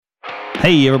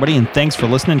Hey, everybody, and thanks for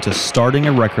listening to Starting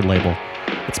a Record Label.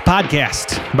 It's a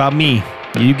podcast about me,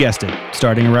 you guessed it,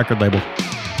 starting a record label.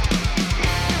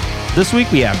 This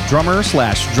week we have drummer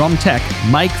 / drum tech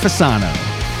Mike Fasano.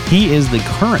 He is the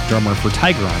current drummer for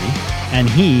Tiger Army, and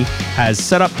he has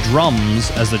set up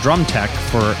drums as the drum tech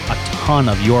for a ton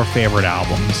of your favorite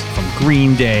albums, from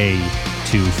Green Day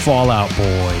to Fall Out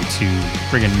Boy to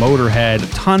friggin' Motorhead,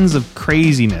 tons of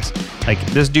craziness. Like,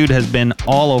 this dude has been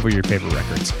all over your favorite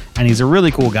records, and he's a really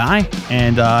cool guy,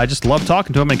 and I just love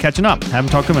talking to him and catching up.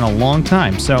 Haven't talked to him in a long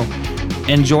time, so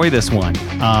enjoy this one.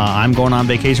 I'm going on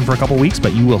vacation for a couple weeks,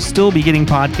 but you will still be getting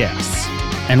podcasts.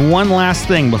 And one last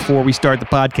thing before we start the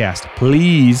podcast,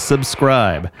 please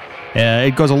subscribe.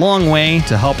 It goes a long way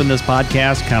to helping this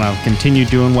podcast kind of continue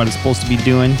doing what it's supposed to be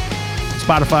doing.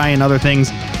 Spotify and other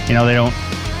things, you know, they don't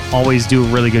always do a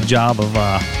really good job of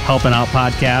helping out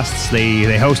podcasts.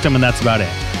 They host them, and that's about it.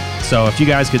 So if you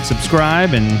guys could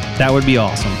subscribe, and that would be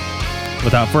awesome.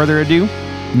 Without further ado,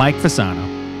 Mike Fasano.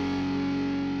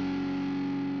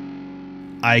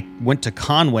 I went to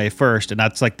Conway first, and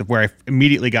that's like where I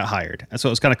immediately got hired. And so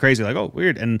it was kind of crazy, like, oh,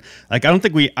 weird. And like, I don't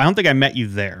think I met you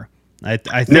there. I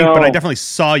think, no. But I definitely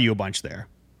saw you a bunch there.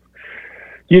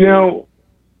 You know,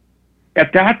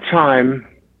 at that time,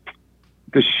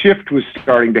 the shift was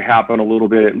starting to happen a little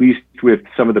bit, at least with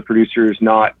some of the producers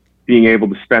not being able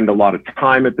to spend a lot of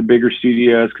time at the bigger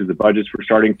studios because the budgets were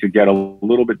starting to get a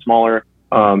little bit smaller.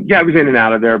 I was in and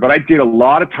out of there, but I did a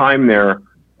lot of time there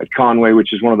at Conway,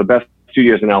 which is one of the best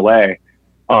studios in LA.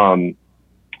 And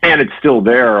it's still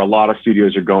there. A lot of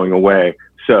studios are going away.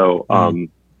 So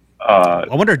I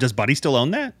wonder, does Buddy still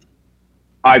own that?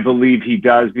 I believe he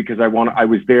does, because I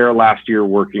was there last year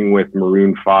working with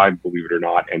Maroon 5, believe it or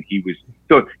not, and he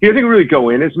doesn't really go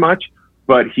in as much,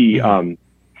 but he's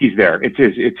there. It's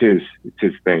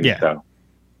his thing. Yeah. So okay.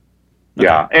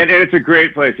 Yeah, and it's a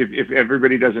great place. If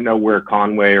everybody doesn't know where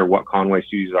Conway or what Conway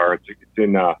Studios are, it's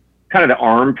in kind of the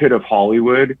armpit of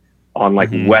Hollywood on like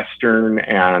Western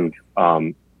and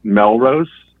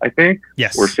Melrose, I think.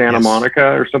 Yes. Or Santa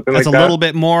Monica or something like that. It's a little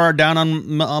bit more down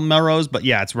on Melrose, but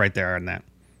yeah, it's right there on that.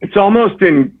 It's almost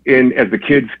in as the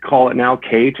kids call it now,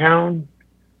 K-Town.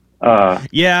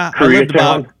 Yeah, I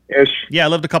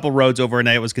lived a couple roads over, and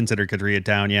it was considered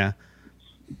Koreatown. Yeah,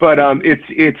 but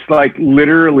it's like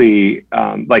literally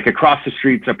like across the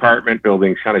street's apartment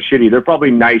buildings, kind of shitty. They're probably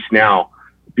nice now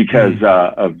because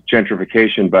of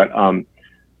gentrification, but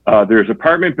there's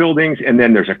apartment buildings, and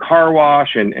then there's a car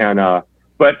wash,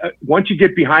 but once you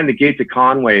get behind the gates of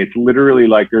Conway, it's literally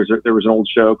like there was an old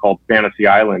show called Fantasy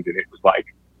Island, and it was like,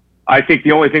 I think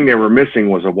the only thing they were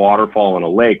missing was a waterfall and a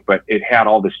lake, but it had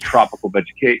all this tropical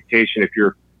vegetation. If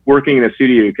you're working in a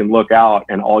studio, you can look out,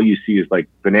 and all you see is like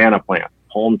banana plants,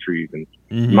 palm trees, and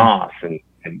moss, and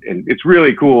it's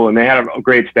really cool. And they had a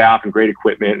great staff and great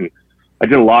equipment. And I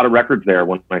did a lot of records there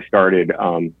when I started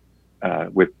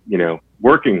with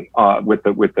working with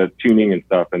the tuning and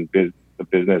stuff and the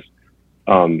business.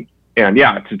 And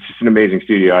yeah, it's just an amazing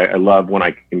studio. I love when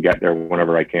I can get there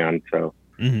whenever I can. So,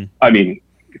 I mean,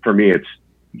 for me, it's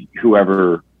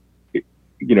whoever,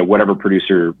 whatever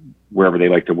producer, wherever they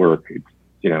like to work. It's,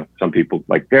 some people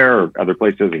like there or other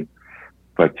places.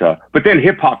 But then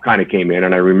hip hop kind of came in,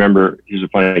 and I remember, here's the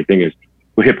funny thing is,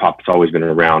 well, hip hop's always been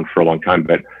around for a long time,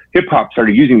 but hip hop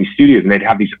started using these studios, and they'd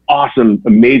have these awesome,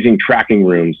 amazing tracking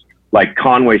rooms like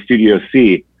Conway Studio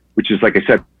C, which is, like I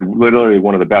said, literally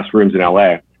one of the best rooms in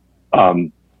LA.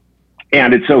 And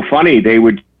it's so funny, they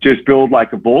would just build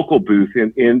like a vocal booth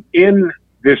in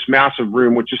this massive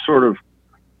room, which is sort of,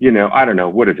 I don't know,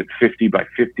 what is it, 50 by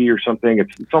 50 or something?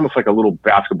 It's almost like a little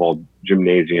basketball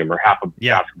gymnasium or half a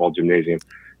basketball gymnasium.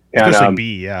 And, especially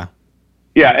B, yeah.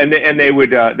 Yeah, and they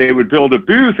would build a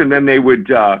booth, and then they would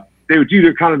do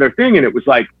their thing, and it was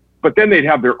like, but then they'd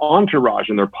have their entourage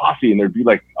and their posse, and there'd be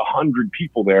like 100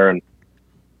 people there. And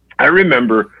I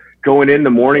remember going in the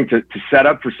morning to set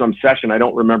up for some session. I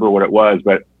don't remember what it was,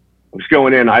 but I was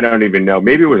going in, I don't even know.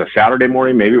 Maybe it was a Saturday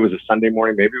morning, maybe it was a Sunday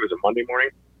morning, maybe it was a Monday morning.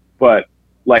 But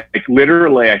like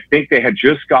literally, I think they had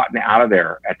just gotten out of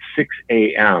there at 6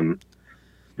 a.m.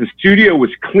 The studio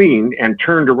was cleaned and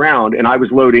turned around, and I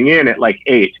was loading in at like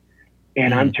 8.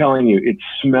 And I'm telling you, it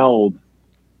smelled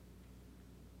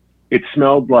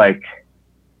like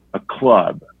a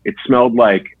club. It smelled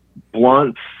like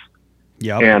blunts.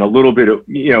 Yep. And a little bit of,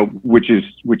 which is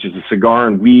a cigar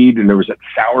and weed, and there was that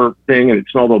sour thing, and it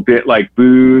smelled a bit like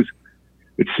booze.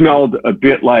 It smelled a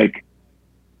bit like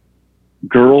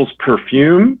girls'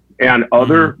 perfume and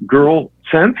other girl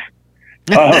scents.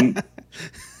 And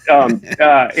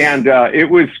it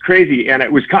was crazy, and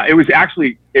it was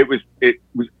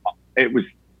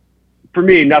for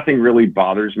me, nothing really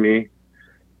bothers me.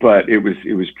 but it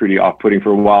was pretty off-putting for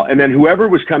a while. And then whoever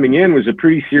was coming in was a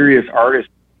pretty serious artist.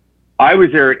 I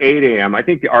was there at 8 a.m. I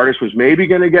think the artist was maybe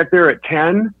going to get there at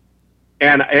 10.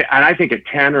 And I think at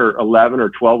 10 or 11 or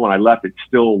 12 when I left, it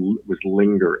still was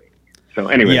lingering. So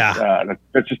anyway,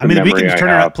 that's just. I mean, we can turn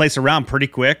that place around pretty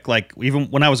quick. Like even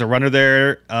when I was a runner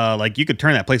there, like you could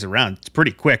turn that place around. It's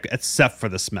pretty quick, except for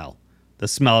the smell. The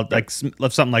smell, like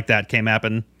if something like that came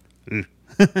happen.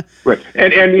 Right,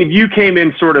 and you came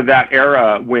in sort of that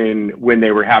era when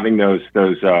they were having those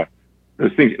things.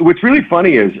 What's really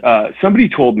funny is somebody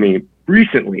told me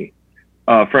recently.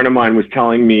 A friend of mine was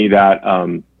telling me that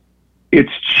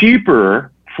it's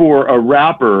cheaper for a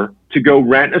rapper to go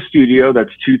rent a studio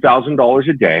that's $2,000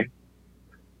 a day,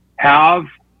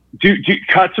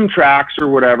 cut some tracks or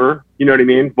whatever, you know what I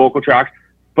mean, vocal tracks,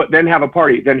 but then have a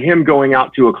party, than him going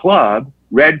out to a club,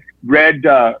 red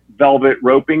velvet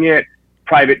roping it,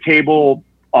 private table,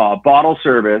 bottle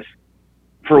service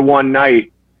for one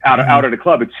night out at a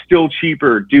club. It's still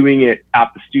cheaper doing it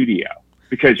at the studio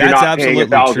because you're not paying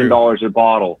 $1,000 a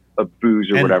bottle of booze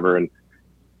or whatever. And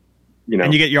you know,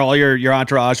 and you get all your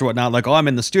entourage or whatnot, like, oh, I'm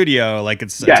in the studio. Like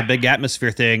it's a big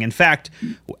atmosphere thing. In fact,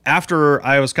 after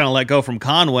I was kind of let go from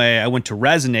Conway, I went to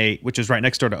Resonate, which is right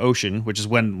next door to Ocean, which is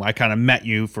when I kind of met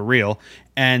you for real.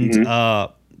 And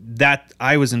that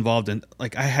I was involved in,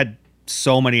 like I had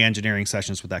so many engineering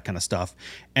sessions with that kind of stuff.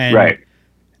 And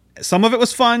some of it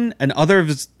was fun and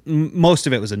most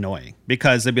of it was annoying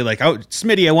because they'd be like, oh,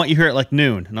 Smitty, I want you here at like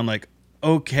noon. And I'm like,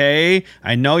 okay,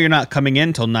 I know you're not coming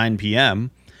in till 9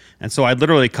 p.m. And so I'd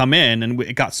literally come in, and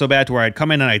it got so bad to where I'd come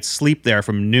in and I'd sleep there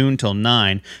from noon till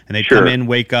 9, and they'd come in,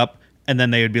 wake up, and then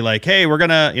they would be like, hey, we're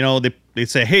going to, they'd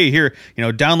say, hey, here,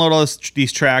 download all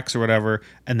these tracks or whatever,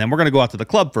 and then we're going to go out to the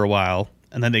club for a while.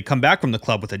 And then they come back from the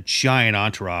club with a giant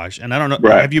entourage. And I don't know,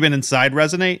 have you been inside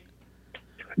Resonate?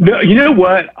 No, you know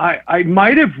what? I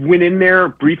might have went in there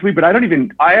briefly, but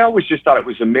I always just thought it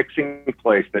was a mixing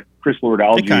place that Chris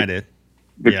Lord-Alge,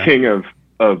 the king of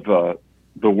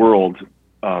the world,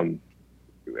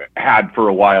 had for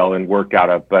a while and worked out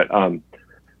of. But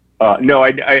no,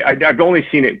 I've only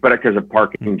seen it, but because of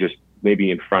parking just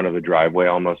maybe in front of the driveway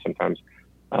almost sometimes.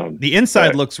 The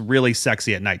inside looks really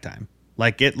sexy at nighttime.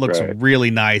 Like it looks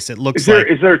really nice. It looks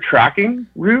is there a tracking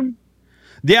room?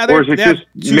 Yeah, they have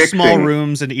two mixing? Small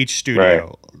rooms in each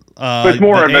studio. Right. But it's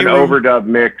more of an overdub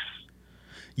mix.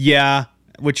 Yeah,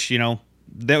 which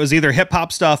that was either hip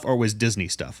hop stuff or was Disney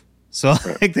stuff. So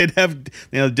like they'd have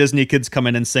Disney kids come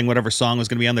in and sing whatever song was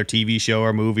going to be on their TV show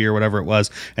or movie or whatever it was,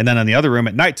 and then in the other room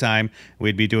at nighttime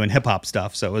we'd be doing hip hop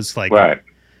stuff. So it was like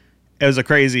it was a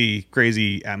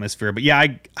crazy atmosphere. But yeah,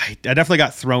 I definitely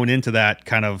got thrown into that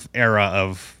kind of era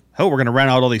of, oh, we're going to rent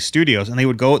out all these studios, and they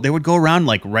would go around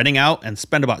like renting out and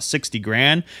spend about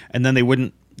 $60,000, and then they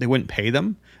wouldn't pay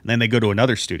them, and then they go to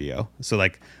another studio. So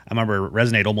like I remember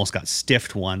Resonate almost got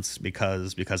stiffed once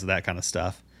because of that kind of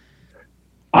stuff.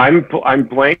 I'm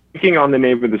blanking on the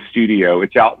name of the studio.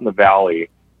 It's out in the valley,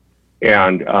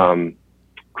 and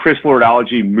Chris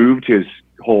Lord-Alge moved his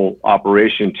whole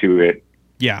operation to it.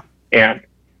 Yeah, and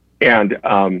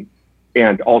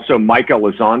also Mike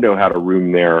Elizondo had a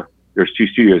room there. There's two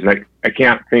studios, and I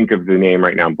can't think of the name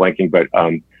right now. I'm blanking, but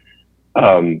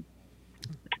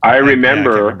I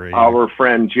remember our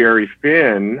friend Jerry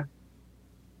Finn.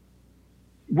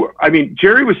 I mean,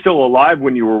 Jerry was still alive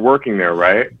when you were working there,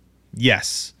 right?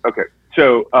 Yes. Okay.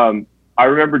 So I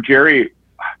remember Jerry.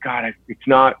 God,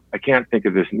 I can't think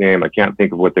of this name. I can't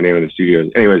think of what the name of the studio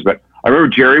is. Anyways, but I remember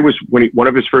Jerry was one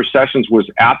of his first sessions was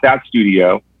at that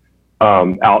studio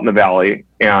out in the valley,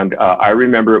 and I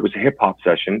remember it was a hip hop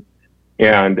session,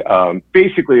 and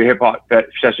basically a hip hop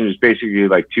session is basically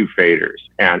like two faders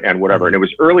and whatever, and it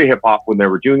was early hip hop when they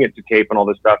were doing it to tape and all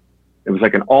this stuff. It was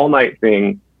like an all night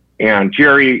thing, and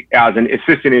Jerry, as an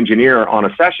assistant engineer on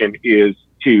a session, is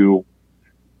to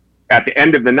at the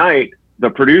end of the night, the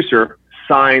producer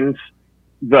signs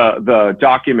the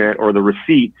document or the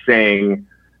receipt saying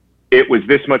it was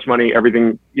this much money,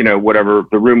 everything, whatever,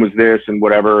 the room was this and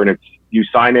whatever, and you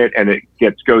sign it and it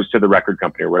goes to the record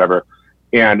company or whatever,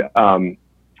 and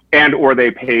or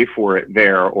they pay for it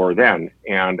there or then.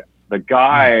 And the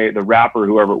guy, the rapper,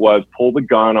 whoever it was, pulled a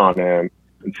gun on him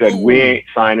and said, "We ain't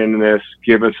signing this.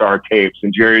 Give us our tapes."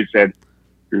 And Jerry said,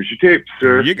 "Here's your tapes,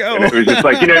 sir." Here you go. And it was just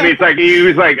like, what I mean? It's like he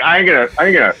was like, I ain't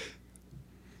gonna.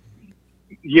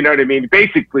 You know what I mean?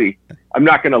 Basically, I'm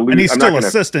not going to lose. And he's still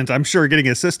assistant. I'm sure getting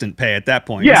assistant pay at that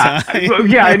point. Yeah,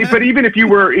 yeah. But even if you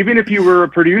were a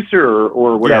producer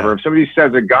or whatever, if somebody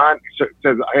says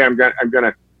says, "Hey, I'm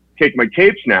gonna take my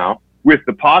tapes now with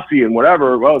the posse and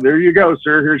whatever," well, there you go,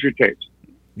 sir. Here's your tapes.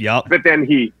 Yep. But then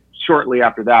he shortly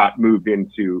after that, moved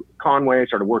into Conway,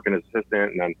 started working as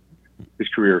assistant, and then his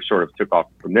career sort of took off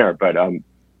from there. But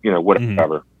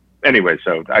whatever. Mm-hmm. Anyway,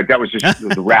 so that was just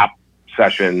the rap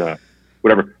session,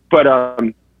 whatever.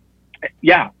 But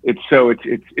yeah, it's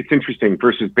interesting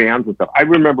versus bands and stuff. I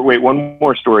remember. Wait, one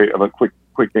more story of a quick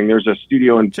thing. There's a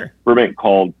studio in Burbank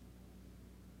called.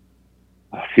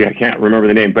 I can't remember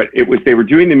the name, but they were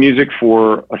doing the music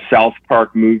for a South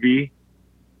Park movie.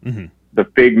 Mm-hmm. The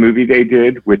big movie they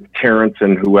did with Terrence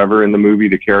and whoever in the movie,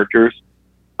 the characters.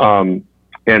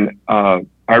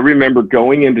 I remember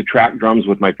going into track drums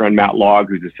with my friend Matt Logg,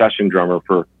 who's a session drummer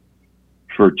for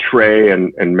Trey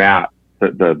and Matt,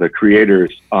 the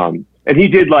creators. And he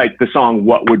did like the song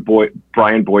 "What Would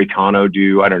Brian Boitano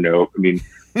Do?" I don't know. I mean,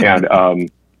 and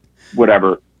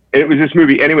whatever. It was this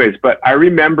movie, anyways. But I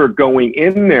remember going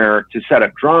in there to set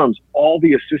up drums. All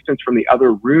the assistants from the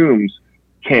other rooms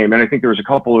came, and I think there was a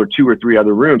couple or two or three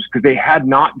other rooms because they had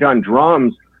not done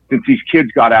drums since these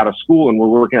kids got out of school and were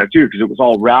working at it too, because it was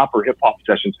all rap or hip hop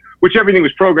sessions, which everything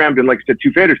was programmed in, like I said,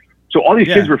 2 faders. So all these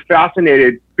kids were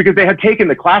fascinated because they had taken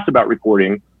the class about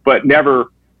recording, but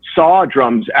never saw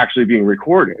drums actually being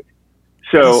recorded.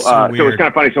 So it's kind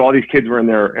of funny. So all these kids were in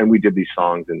there, and we did these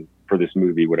songs and for this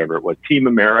movie, whatever it was, Team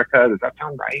America. Does that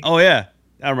sound right? Oh yeah,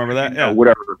 I remember that. Yeah,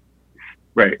 whatever.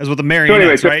 Right. It's with the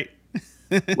marionettes, right?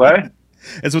 What?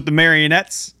 It's with the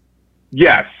marionettes.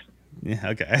 Yes. Yeah.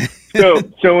 Okay.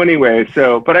 so anyway,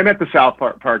 but I met the South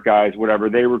Park guys, whatever.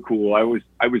 They were cool. I was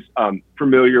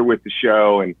familiar with the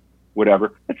show and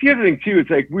whatever. That's the other thing too. It's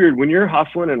like weird when you're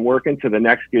hustling and working to the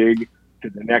next gig, to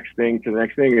the next thing, to the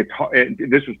next thing.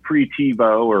 This was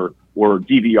pre-TiVo or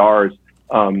DVRs.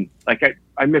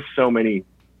 I missed so many.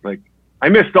 Like I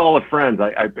missed all of Friends.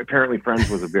 Apparently Friends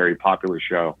was a very popular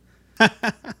show.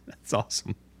 That's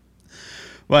awesome.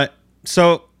 But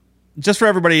so. Just for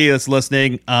everybody that's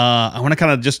listening, I want to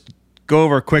kind of just go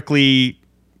over quickly,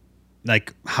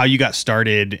 like how you got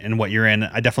started and what you're in.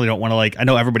 I definitely don't want to I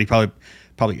know everybody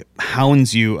probably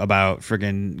hounds you about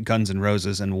friggin' Guns N'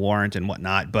 Roses and Warrant and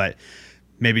whatnot, but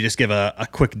maybe just give a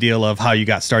quick deal of how you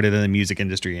got started in the music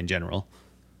industry in general.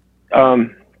 To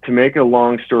make a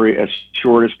long story as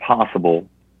short as possible,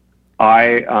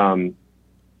 first of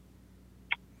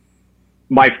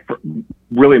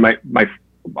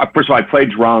all, I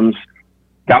played drums.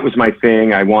 That was my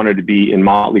thing. I wanted to be in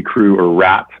Motley Crue or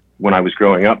Rat when I was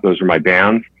growing up. Those were my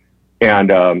bands,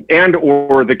 and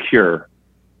or The Cure.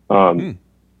 So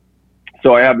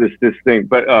I have this thing,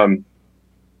 but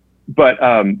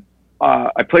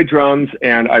I played drums,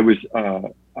 and I was I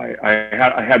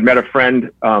had met a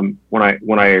friend when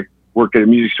I worked at a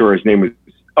music store. His name was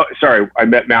I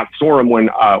met Matt Sorum when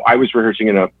I was rehearsing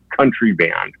in a country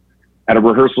band at a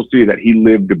rehearsal studio that he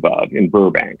lived above in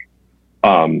Burbank.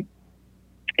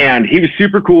 And he was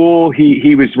super cool.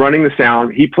 He was running the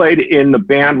sound. He played in the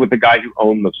band with the guy who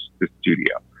owned the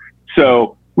studio.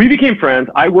 So we became friends.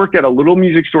 I worked at a little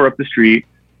music store up the street.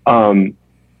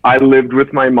 I lived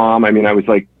with my mom. I mean, I was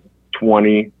like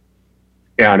 20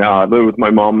 and lived with my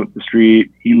mom up the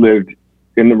street. He lived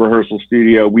in the rehearsal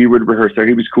studio. We would rehearse there.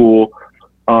 He was cool.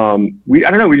 We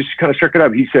just kind of struck it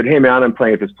up. He said, "Hey man, I'm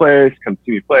playing at this place. Come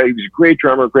see me play." He was a great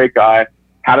drummer, great guy.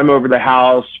 Had him over the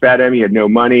house, fed him. He had no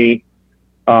money.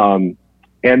 And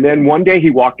then one day he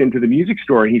walked into the music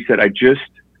store and he said, "I just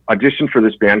auditioned for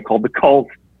this band called The Cult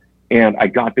and I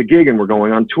got the gig and we're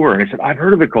going on tour." And I said, "I've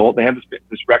heard of The Cult. They have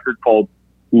this record called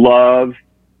Love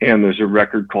and there's a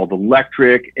record called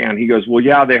Electric." And he goes, "Well,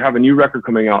 yeah, they have a new record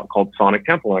coming out called Sonic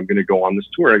Temple. And I'm going to go on this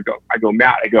tour." I go,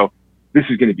 "Matt, this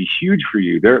is going to be huge for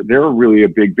you. They're really a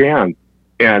big band."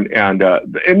 And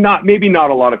maybe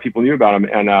not a lot of people knew about him.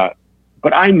 And,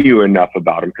 but I knew enough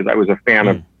about him because I was a fan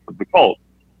of The Cult.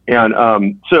 And,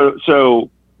 so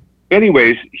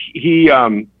anyways, he,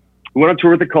 went on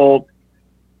tour with The Cult.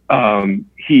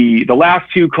 The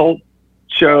last 2 Cult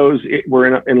shows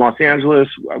were in Los Angeles.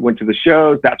 I went to the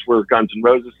shows. That's where Guns N'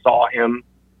 Roses saw him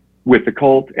with The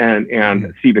Cult,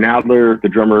 and Steven Adler, the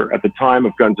drummer at the time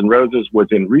of Guns N' Roses, was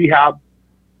in rehab,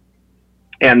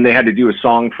 and they had to do a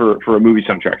song for a movie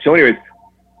soundtrack. So anyways,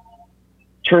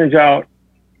 turns out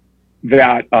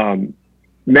that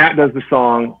Matt does the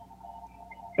song.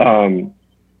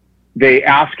 They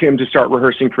ask him to start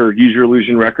rehearsing for Use Your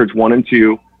Illusion Records 1 and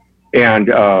 2, and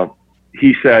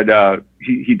he said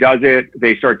he does it.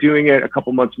 They start doing it. A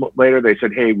couple months later, they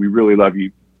said, "Hey, we really love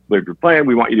you. You're playing.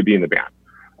 We want you to be in the band."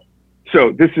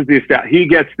 So this is he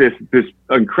gets this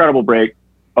incredible break.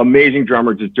 Amazing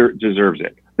drummer, deserves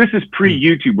it. This is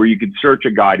pre-YouTube where you could search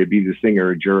a guy to be the singer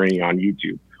or Journey on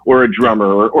YouTube, or a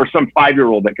drummer or some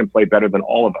 5-year-old that can play better than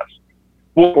all of us,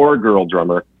 or a girl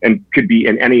drummer and could be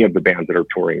in any of the bands that are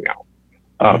touring now.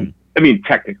 I mean,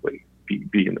 technically,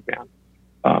 be in the band.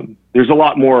 There's a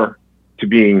lot more to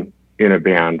being in a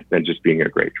band than just being a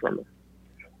great drummer.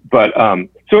 But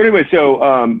so anyway,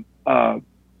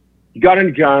 got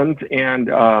into Guns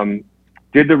and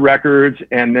did the records,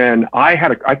 and then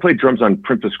I played drums on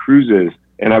Princess Cruises,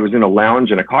 and I was in a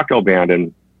lounge and a cocktail band,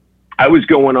 and I was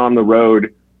going on the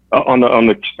road on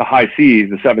the high C's,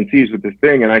 the 7 C's with this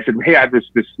thing, and I said, hey, I have this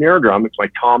snare drum. It's my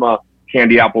Tama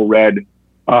Candy Apple Red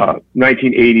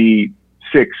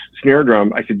 1986 snare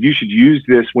drum. I said, you should use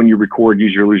this when you record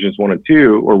Use Your Illusions 1 and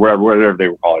 2 or whatever they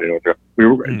were calling it.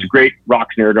 It's a great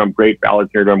rock snare drum, great ballad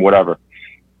snare drum, whatever.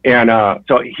 And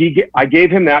so I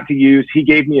gave him that to use. He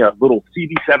gave me a little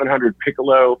CD700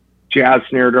 Piccolo jazz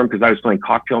snare drum because I was playing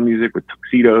cocktail music with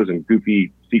tuxedos and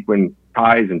goofy sequin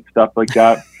ties and stuff like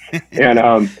that. and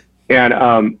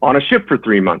on a ship for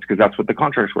 3 months because that's what the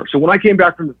contracts were. So when I came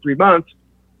back from the 3 months,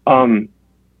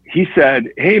 he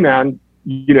said, hey man,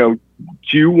 do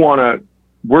you want to,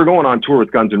 we're going on tour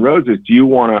with Guns N' Roses. Do you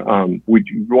want to, would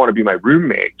you want to be my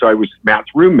roommate? So I was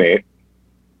Matt's roommate.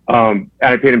 And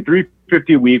I paid him $350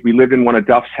 a week. We lived in one of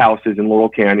Duff's houses in Laurel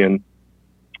Canyon.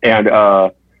 And he'd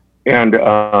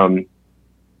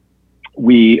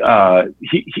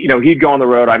go on the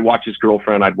road. I'd watch his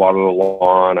girlfriend. I'd water the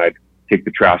lawn. I'd take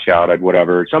the trash out. I'd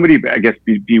whatever. Somebody, I guess,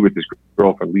 be with his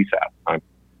girlfriend, Lisa, at the time.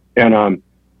 And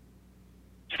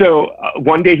so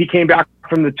one day he came back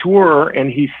from the tour,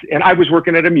 and I was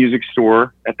working at a music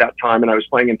store at that time, and I was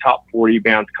playing in top 40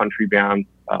 bands, country bands,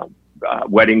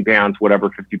 wedding bands, whatever,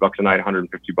 $50 a night, $150,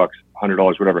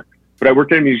 $100, whatever. But I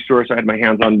worked at a music store, so I had my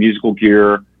hands on musical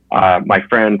gear. My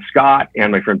friend Scott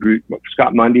and my friend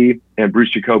Scott Mundy and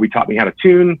Bruce Jacoby taught me how to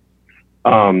tune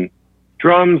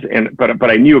drums, but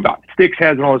I knew about sticks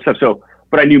heads and all this stuff. So,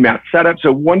 but I knew Matt's setup.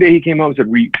 So one day he came home and said,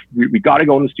 we got to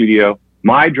go in the studio.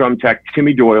 My drum tech,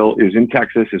 Timmy Doyle, is in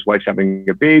Texas. His wife's having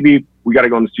a baby. We got to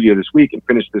go in the studio this week and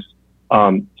finish this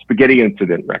Spaghetti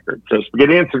Incident record. So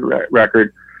Spaghetti Incident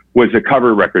record was a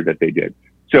cover record that they did.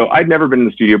 So I'd never been in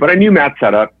the studio, but I knew Matt's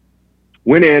setup.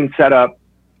 Went in, set up,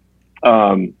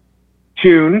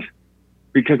 tuned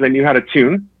because I knew how to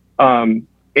tune. I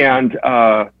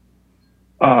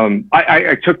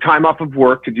took time off of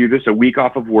work to do this, a week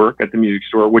off of work at the music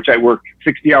store, which I worked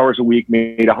 60 hours a week,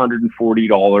 made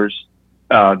 $140.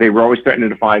 They were always threatening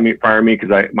to fire me because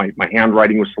my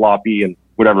handwriting was sloppy and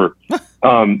whatever. Really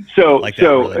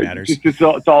matters. It's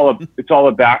all a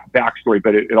backstory,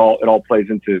 but it all plays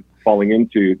into falling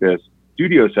into this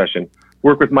studio session.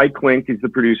 Work with Mike Klink, he's the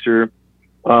producer.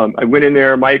 I went in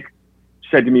there. Mike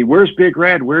said to me, "Where's Big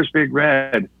Red? Where's Big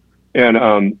Red?" And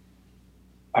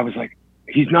I was like,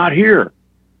 "He's not here.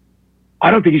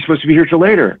 I don't think he's supposed to be here till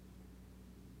later."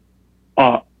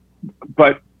 But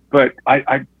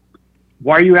I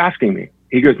why are you asking me?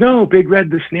 He goes, "No, Big Red,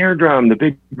 the snare drum, the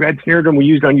Big Red snare drum we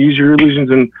used on Use Your Illusions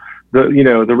and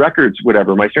the records,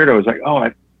 whatever." My snare drum was like, "Oh,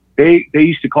 they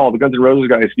used to call the Guns N' Roses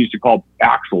guys used to call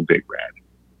Axl Big Red,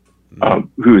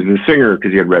 who was the singer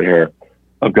because he had red hair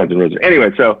of Guns N' Roses."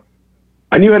 Anyway, so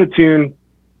I knew how to tune.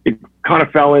 It kind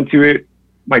of fell into it.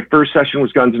 My first session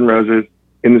was Guns N' Roses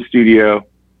in the studio.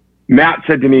 Matt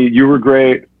said to me, "You were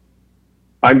great.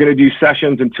 I'm going to do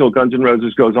sessions until Guns N'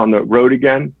 Roses goes on the road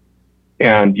again,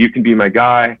 and you can be my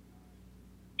guy."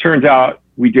 Turns out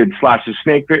we did Slash's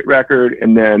Snake Pit record,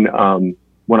 and then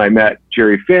when I met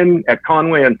Jerry Finn at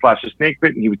Conway on Slash's Snake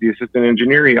Pit, and he was the assistant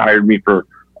engineer, he hired me for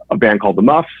a band called the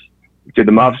Muffs. We did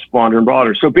the Muffs, Blonder and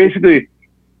Broader. So basically,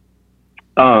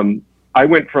 I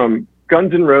went from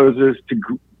Guns N' Roses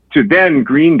to then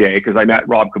Green Day, because I met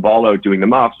Rob Cavallo doing the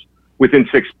Muffs within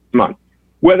 6 months.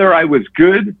 Whether I was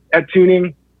good at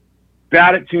tuning,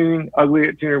 bad at tuning, ugly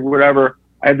at tuning, or whatever,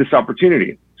 I had this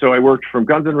opportunity. So I worked from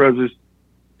Guns N' Roses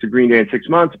to Green Day in 6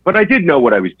 months, but I did know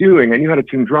what I was doing. I knew how to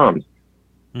tune drums.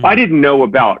 I didn't know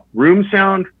about room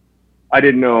sound. I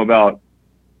didn't know about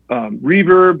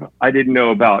reverb. I didn't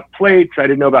know about plates.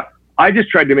 I just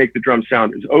tried to make the drum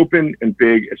sound as open and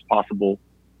big as possible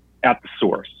at the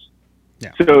source.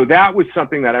 Yeah. So that was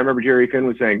something that I remember Jerry Finn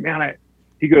was saying, "Man,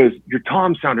 he goes, your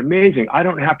toms sound amazing. I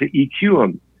don't have to EQ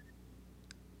them."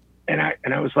 And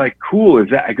I was like, "Cool. Is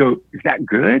that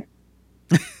good?"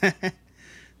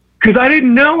 Because I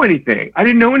didn't know anything. I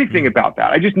didn't know anything about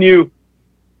that. I just knew,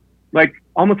 like,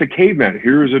 almost a caveman.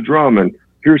 Here's a drum, and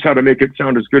here's how to make it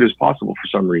sound as good as possible for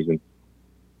some reason.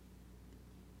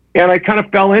 And I kind of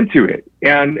fell into it.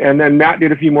 And then Matt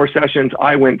did a few more sessions.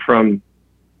 I went from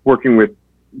working with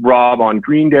Rob on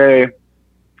Green Day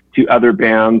to other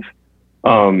bands.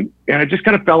 And I just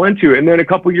kind of fell into it. And then a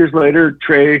couple years later,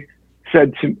 Trey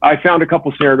said I found a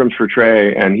couple snare drums for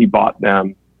Trey, and he bought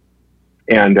them.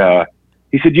 And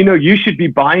he said, you should be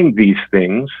buying these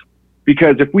things,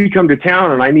 because if we come to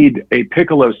town and I need a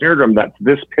piccolo snare drum that's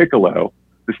this piccolo,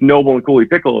 this Noble and Cooley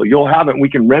piccolo, you'll have it and we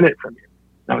can rent it from you.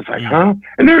 And I was like, huh?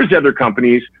 And there's other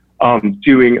companies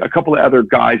doing, a couple of other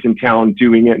guys in town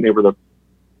doing it, and they were the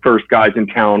first guys in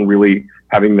town really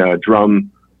having the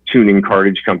drum tuning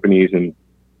cartridge companies. And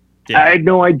I had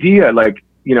no idea. Like,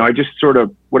 I just sort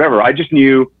of, whatever. I just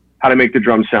knew how to make the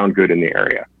drums sound good in the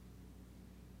area.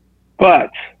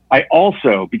 But I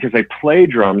also, because I play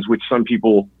drums, which some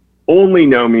people only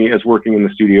know me as working in the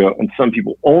studio, and some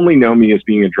people only know me as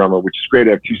being a drummer, which is great.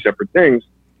 I have two separate things.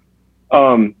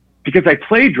 Because I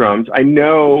play drums, I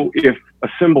know if a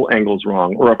cymbal angle's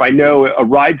wrong, or if I know a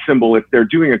ride cymbal, if they're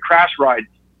doing a crash ride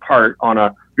part on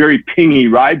a very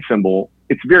pingy ride cymbal,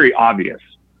 it's very obvious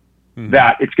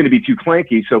that it's going to be too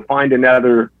clanky. So find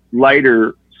another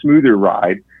lighter, smoother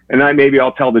ride. And then maybe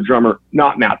I'll tell the drummer,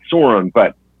 not Matt Sorum,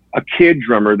 but a kid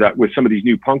drummer that with some of these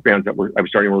new punk bands that I was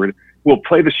starting to work with, will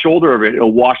play the shoulder of it.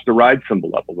 It'll wash the ride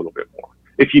cymbal up a little bit more.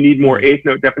 If you need more eighth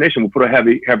note definition, we'll put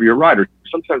a heavier ride. Or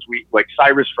sometimes we, like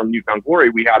Cyrus from New Found Glory,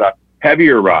 we had a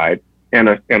heavier ride and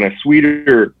a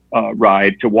sweeter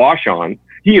ride to wash on.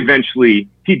 He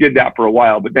did that for a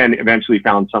while, but then eventually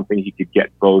found something he could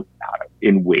get both out of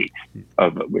in weight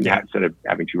instead of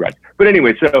having two rides. But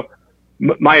anyway, so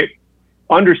my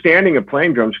understanding of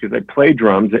playing drums, because I played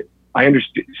drums, I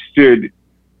understood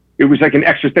it was like an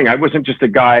extra thing. I wasn't just a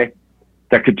guy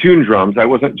that could tune drums. I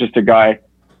wasn't just a guy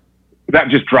that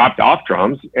just dropped off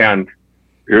drums and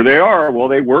here they are. Well,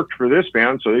 they worked for this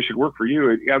band, so they should work for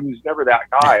you. I was never that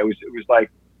guy. It was like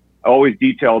I always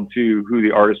detailed to who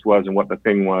the artist was and what the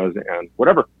thing was and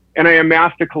whatever. And I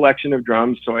amassed a collection of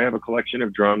drums. So I have a collection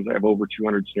of drums. I have over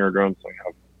 200 snare drums. I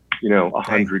have,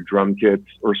 100 drum kits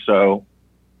or so.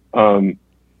 Where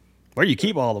do you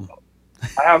keep all of them?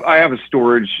 I have a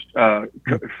storage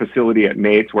facility at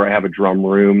Mates where I have a drum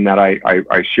room that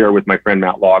I share with my friend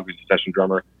Matt Logg, who's a session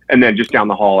drummer. And then just down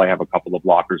the hall, I have a couple of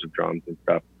lockers of drums and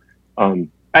stuff.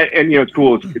 It's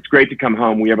cool. It's great to come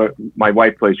home. My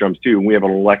wife plays drums too, and we have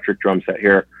an electric drum set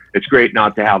here. It's great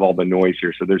not to have all the noise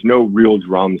here. So there's no real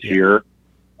drums here,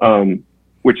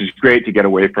 which is great to get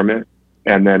away from it.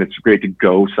 And then it's great to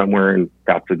go somewhere, and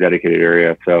that's a dedicated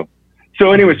area. So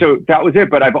anyway, so that was it.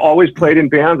 But I've always played in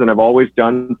bands, and I've always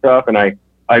done stuff. And I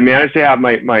managed to have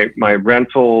my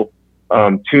rental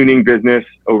tuning business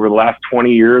over the last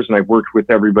 20 years. And I've worked with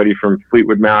everybody from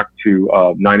Fleetwood Mac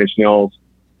to Nine Inch Nails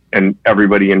and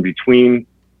everybody in between.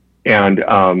 And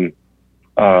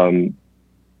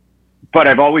but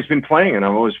I've always been playing, and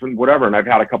I've always been whatever. And I've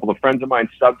had a couple of friends of mine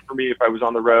sub for me if I was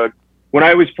on the road. When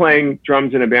I was playing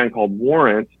drums in a band called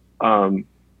Warrant,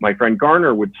 my friend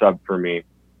Garner would sub for me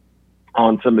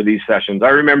on some of these sessions. I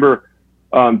remember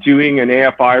doing an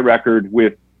AFI record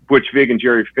with Butch Vig and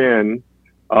Jerry Finn.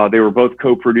 They were both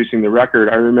co-producing the record.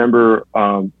 I remember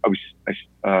I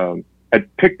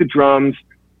had picked the drums.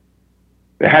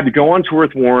 They had to go on tour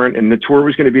with Warrant, and the tour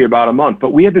was going to be about a month.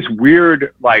 But we had this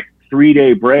weird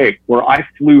 3-day break where I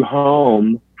flew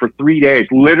home for 3 days,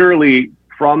 literally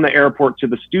from the airport to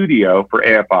the studio for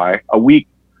AFI, a week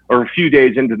or a few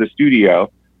days into the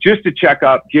studio, just to check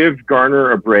up, give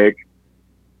Garner a break,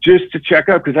 just to check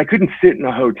up, because I couldn't sit in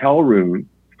a hotel room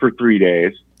for 3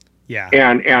 days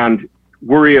and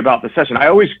worry about the session. I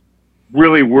always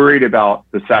really worried about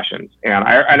the sessions. And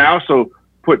I also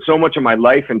put so much of my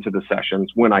life into the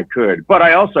sessions when I could. But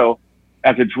I also,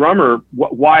 as a drummer,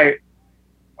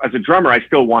 as a drummer, I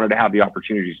still wanted to have the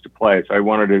opportunities to play. So I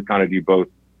wanted to kind of do both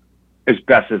as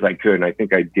best as I could. And I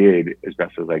think I did as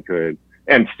best as I could,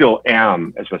 and still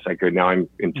am as best I could. Now I'm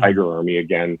in Tiger Army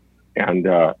again. And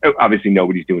obviously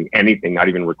nobody's doing anything, not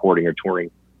even recording or touring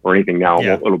or anything now.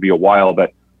 Yeah. It'll be a while,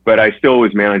 but I still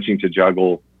was managing to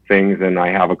juggle things. And I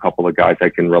have a couple of guys I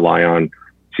can rely on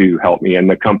to help me. And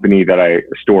the company that I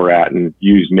store at and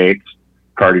use, Mates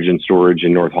Cartridge and Storage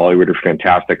in North Hollywood, are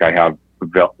fantastic. I have,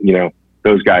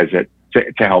 those guys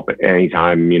to help at any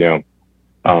time.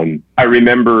 I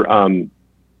remember I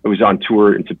was on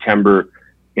tour in September,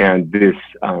 and this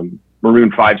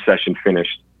Maroon 5 session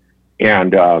finished,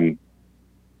 and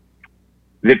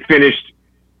it finished.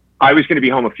 I was going to be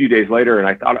home a few days later, and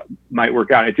I thought it might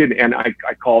work out. It didn't, and I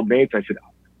called Mates. I said,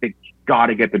 "They got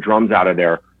to get the drums out of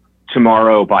there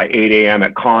tomorrow by 8 a.m.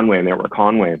 at Conway," and they were at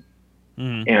Conway,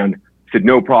 and said,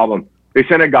 "No problem." They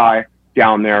sent a guy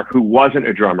down there who wasn't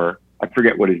a drummer. I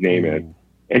forget what his name is.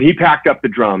 And he packed up the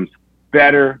drums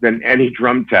better than any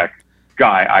drum tech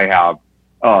guy I have,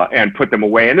 and put them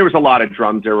away. And there was a lot of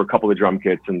drums. There were a couple of drum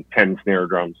kits and 10 snare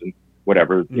drums and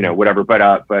whatever, whatever.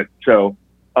 But so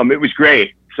it was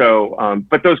great. So,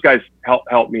 but those guys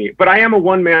helped me. But I am a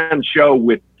one-man show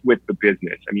with with the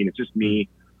business. I mean, it's just me.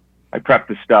 I prep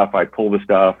the stuff, I pull the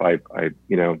stuff, I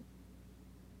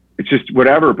it's just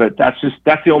whatever, but that's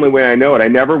the only way I know it. I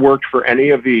never worked for any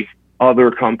of the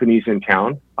other companies in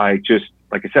town. I just,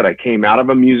 like I said, I came out of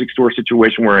a music store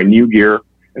situation where I knew gear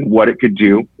and what it could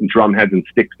do, and drum heads and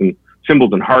sticks and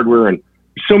cymbals and hardware, and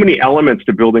so many elements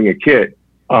to building a kit.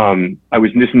 I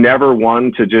was just never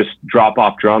one to just drop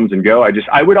off drums and go. I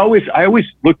always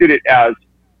looked at it as,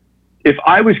 if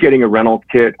I was getting a rental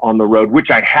kit on the road, which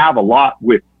I have a lot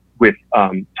with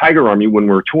Tiger Army when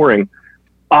we're touring,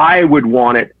 I would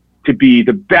want it to be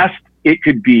the best it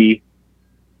could be.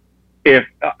 If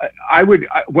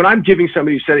when I'm giving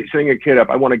somebody setting a kit up,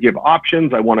 I want to give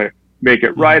options. I want to make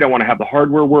it right. I want to have the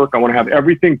hardware work. I want to have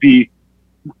everything be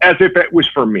as if it was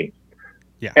for me.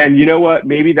 Yeah. And you know what?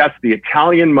 Maybe that's the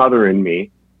Italian mother in me.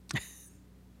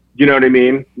 You know what I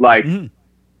mean? Like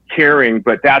caring,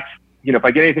 but that's, if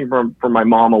I get anything from my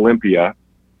mom, Olympia,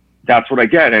 that's what I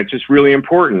get. And it's just really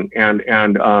important. And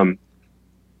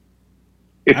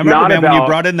it's I remember, not man, about, when you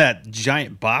brought in that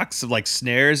giant box of like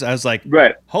snares, I was like,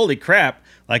 right. Holy crap.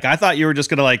 Like, I thought you were just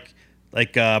going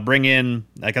to bring in,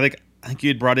 like, I think you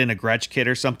had brought in a Gretsch kit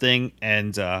or something.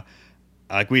 And,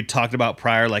 like we talked about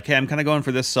prior, like, hey, I'm kind of going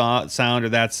for this sound or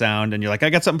that sound. And you're like, I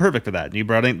got something perfect for that. And you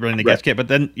brought in the Gretsch kit, but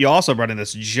then you also brought in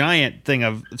this giant thing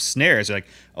of snares. You're like,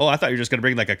 oh, I thought you were just going to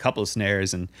bring like a couple of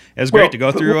snares, and it was great to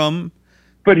go through them.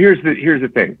 But here's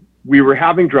the thing. We were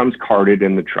having drums carted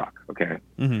in the truck. Okay.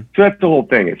 So that's the whole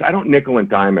thing. I don't nickel and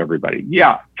dime everybody.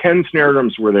 Yeah. 10 snare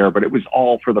drums were there, but it was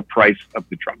all for the price of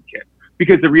the drum kit,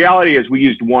 because the reality is we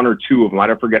used 1 or 2 of them. I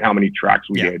don't forget how many tracks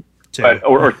we did.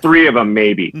 Or 3 of them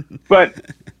maybe.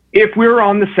 But if we were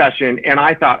on the session and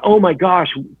I thought, oh my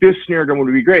gosh, this snare drum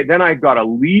would be great, then I've got to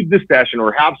leave the session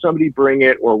or have somebody bring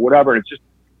it or whatever. It's just,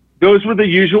 those were the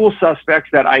usual suspects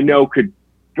that I know could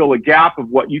fill a gap of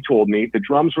what you told me. The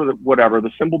drums were the whatever,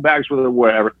 the cymbal bags were the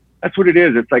whatever. That's what it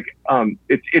is. It's like,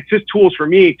 it's just tools for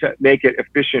me to make it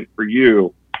efficient for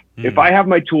you. If I have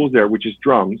my tools there, which is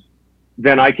drums,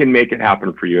 then I can make it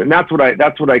happen for you. And that's what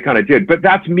I kind of did. But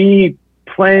that's me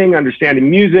playing, understanding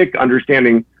music,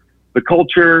 understanding the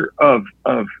culture of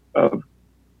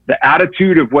the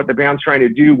attitude of what the band's trying to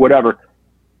do, whatever.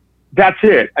 That's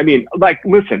it. I mean, like,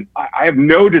 listen, I have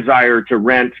no desire to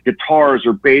rent guitars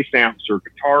or bass amps or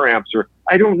guitar amps, or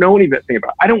I don't know anything about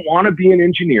it. I don't want to be an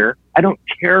engineer. I don't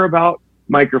care about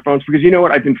microphones, because you know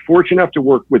what? I've been fortunate enough to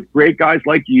work with great guys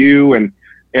like you and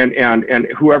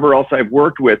whoever else I've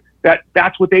worked with.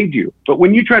 That's what they do. But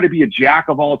when you try to be a jack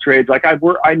of all trades, like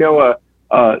I know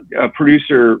a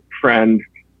producer friend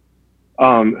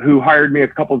who hired me a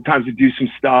couple of times to do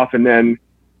some stuff, and then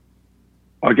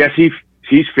I guess he's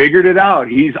figured it out.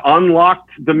 He's unlocked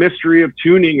the mystery of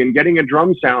tuning and getting a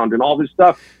drum sound and all this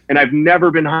stuff, and I've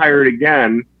never been hired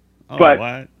again.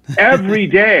 But every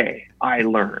day I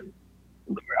learn.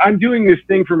 I'm doing this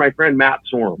thing for my friend Matt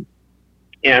Sorum,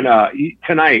 and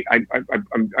tonight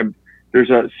I'm there's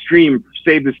a stream,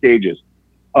 Save the Stages.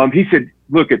 He said,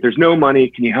 look, if there's no money,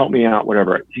 can you help me out?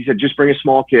 Whatever. He said, just bring a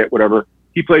small kit, whatever.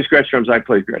 He plays Gretsch drums. I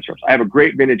play Gretsch drums. I have a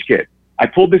great vintage kit. I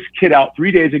pulled this kit out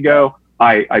 3 days ago.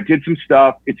 I did some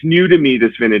stuff. It's new to me,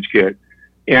 this vintage kit.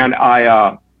 And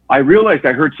I realized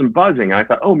I heard some buzzing. I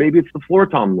thought, oh, maybe it's the floor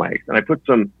tom legs. And I put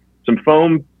some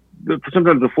foam.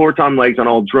 Sometimes the floor tom legs on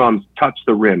all drums touch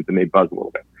the rims and they buzz a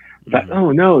little bit. I thought,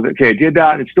 oh no, okay, I did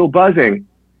that and it's still buzzing.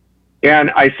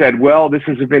 And I said, well, this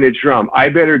is a vintage drum. I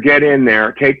better get in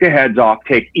there, take the heads off,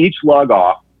 take each lug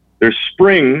off. There's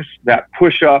springs that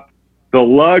push up the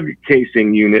lug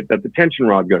casing unit that the tension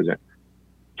rod goes in.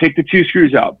 Take the 2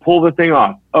 screws out, pull the thing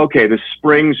off. Okay, the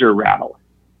springs are rattling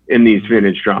in these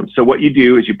vintage drums. So what you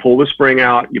do is you pull the spring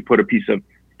out, you put a piece of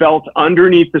felt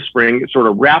underneath the spring. It sort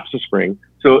of wraps the spring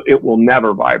so it will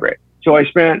never vibrate. So I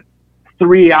spent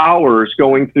 3 hours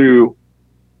going through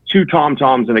 2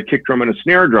 tom-toms and a kick drum and a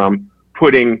snare drum,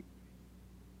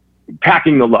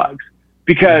 packing the lugs,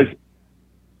 because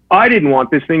I didn't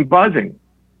want this thing buzzing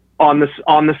on this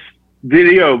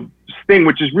video thing,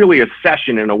 which is really a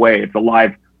session in a way. It's a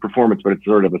live performance, but it's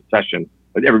sort of a session.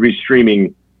 Everybody's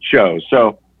streaming shows.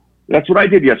 So that's what I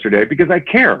did yesterday, because I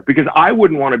care, because I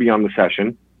wouldn't want to be on the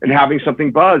session and having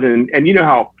something buzz. And you know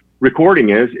how recording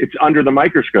is, it's under the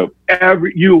microscope.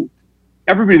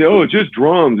 Everybody, oh, it's just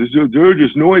drums. They're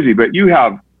just noisy. But you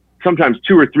have sometimes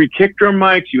 2 or 3 kick drum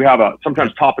mics. You have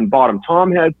sometimes top and bottom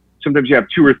tom heads. Sometimes you have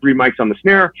 2 or 3 mics on the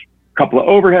snare, a couple of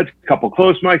overheads, a couple of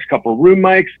close mics, a couple of room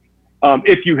mics.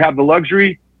 If you have the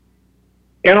luxury.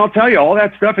 And I'll tell you, all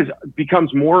that stuff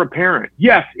becomes more apparent.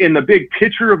 Yes, in the big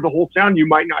picture of the whole sound, you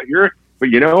might not hear it,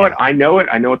 but you know what? I know it.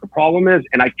 I know what the problem is,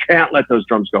 and I can't let those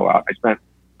drums go out. I spent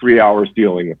 3 hours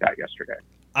dealing with that yesterday.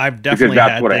 I've definitely because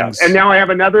that's had what things. I have. And now I have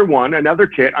another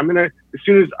kit. I'm gonna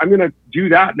do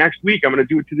that next week. I'm gonna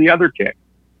do it to the other kit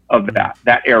of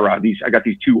that era. I got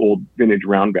these 2 old vintage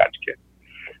round batch kits.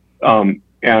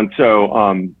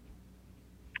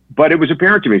 But it was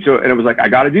apparent to me. So, and it was like, I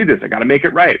got to do this. I got to make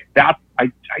it right. I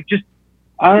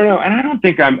don't know. And I don't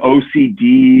think I'm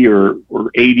OCD or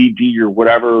ADD or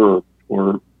whatever,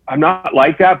 or I'm not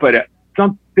like that, but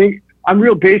something, I'm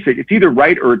real basic. It's either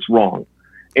right or it's wrong.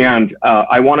 And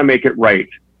I want to make it right.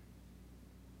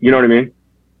 You know what I mean?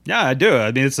 Yeah, I do.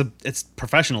 I mean, it's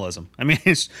professionalism. I mean,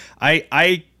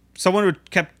 someone who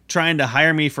kept trying to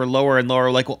hire me for lower and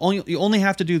lower, like, well, you only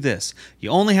have to do this. You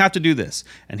only have to do this.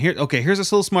 And here's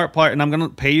this little smart part, and I'm going to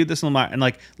pay you this little amount. And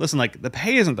like, listen, like, the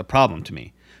pay isn't the problem to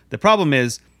me. The problem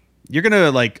is you're going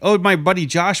to like, oh, my buddy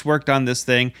Josh worked on this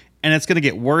thing, and it's going to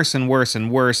get worse and worse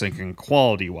and worse, and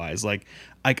quality wise. Like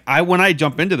when I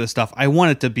jump into this stuff, I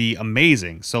want it to be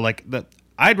amazing. So like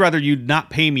I'd rather you not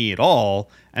pay me at all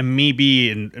and me be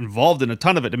involved in a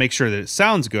ton of it to make sure that it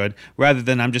sounds good, rather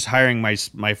than I'm just hiring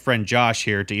my friend Josh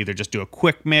here to either just do a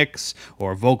quick mix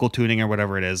or vocal tuning or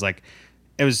whatever it is. Like,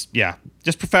 it was,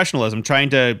 just professionalism, trying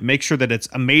to make sure that it's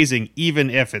amazing, even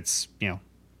if it's,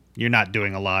 you're not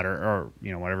doing a lot or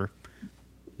whatever.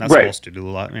 Not supposed to do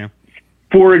a lot,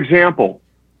 For example,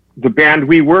 the band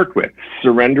we work with,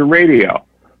 Surrender Radio,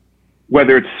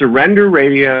 whether it's Surrender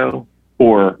Radio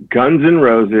or Guns N'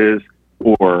 Roses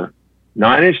or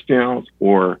 9 Inch Nails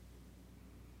or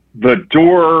the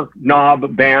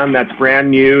Doorknob band that's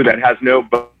brand new that has no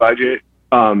budget,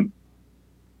 I'm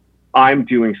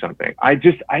doing something. I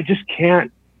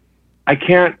can't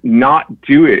not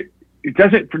do it. It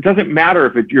doesn't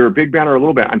matter if you're a big band or a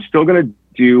little band. I'm still going to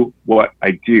do what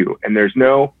I do, and there's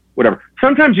no whatever.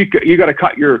 Sometimes you got to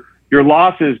cut your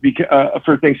losses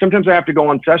for things. Sometimes I have to go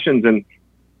on sessions, and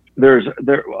there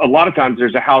a lot of times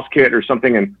there's a house kit or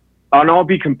something, and I'll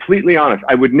be completely honest.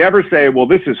 I would never say, well,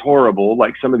 this is horrible,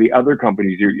 like some of the other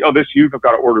companies do. Oh, you've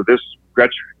got to order this Gretsch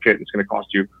kit. It's going to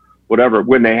cost you whatever,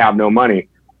 when they have no money.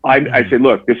 I say,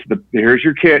 look, here's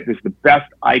your kit. This is the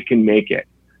best I can make it.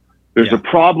 There's a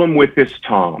problem with this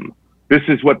tom. This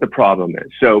is what the problem is.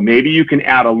 So maybe you can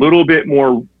add a little bit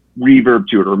more reverb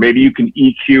to it, or maybe you can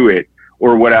EQ it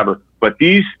or whatever. But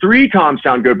these 3 toms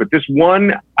sound good, but this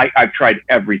one, I've tried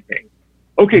everything.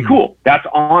 Okay, cool. That's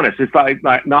honest. It's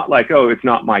not like, oh, it's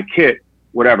not my kit,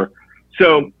 whatever.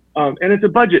 So, and it's a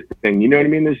budget thing. You know what I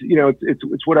mean? There's,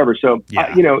 it's whatever. So,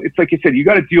 it's like you said, you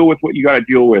got to deal with what you got to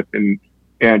deal with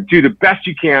and do the best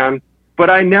you can. But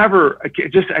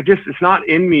it's not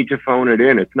in me to phone it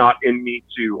in. It's not in me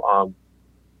to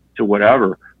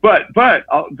whatever. But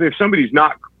if somebody's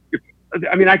not,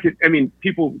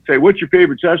 people say, what's your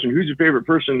favorite session? Who's your favorite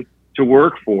person to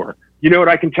work for? You know what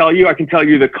I can tell you? I can tell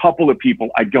you the couple of people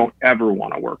I don't ever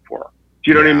want to work for.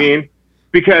 Do you know what I mean?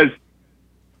 Because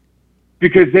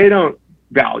they don't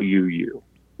value you,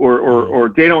 or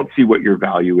they don't see what your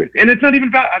value is. And it's not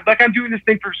even like I'm doing this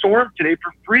thing for Sorum today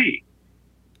for free.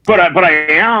 But I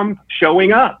am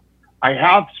showing up. I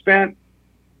have spent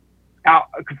a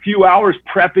few hours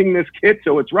prepping this kit,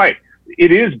 so it's right.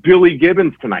 It is Billy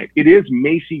Gibbons tonight. It is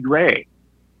Macy Gray.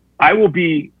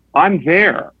 I'm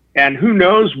there. And who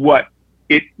knows what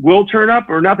it will turn up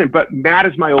or nothing. But Matt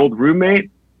is my old roommate.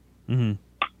 Mm-hmm.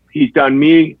 He's done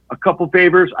me a couple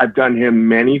favors. I've done him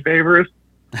many favors.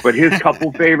 But his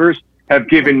couple favors have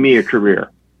given me a career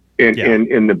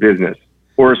in the business,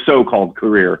 or a so-called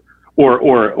career.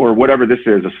 Or whatever this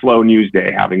is, a slow news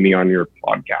day, having me on your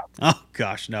podcast. Oh,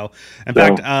 gosh, no. In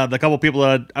fact, the couple people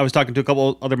that I was talking to, a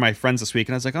couple other of my friends this week,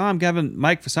 and I was like, I'm having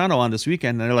Mike Fasano on this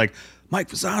weekend. And they're like, Mike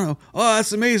Fasano? Oh,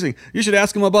 that's amazing. You should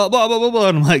ask him about blah, blah, blah, blah.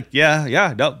 And I'm like,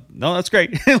 yeah, no, that's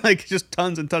great. Like, just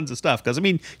tons and tons of stuff. Because,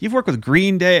 you've worked with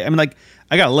Green Day.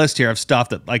 I got a list here of stuff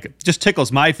that, like, just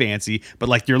tickles my fancy, but,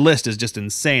 like, your list is just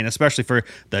insane, especially for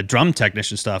the drum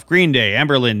technician stuff. Green Day,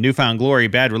 Amberlin, Newfound Glory,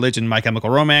 Bad Religion, My Chemical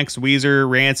Romance, Weezer,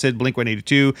 Rancid,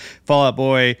 Blink-182, Fall Out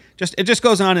Boy. It just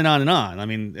goes on and on and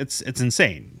on. It's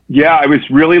insane. Yeah, I was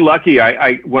really lucky.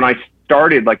 I when I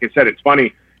started, like I said, it's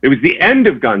funny. It was the end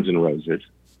of Guns N' Roses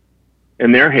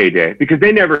in their heyday, because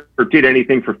they never did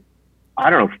anything for,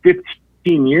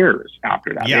 15 years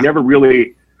after that. Yeah.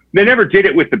 They never did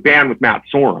it with the band with Matt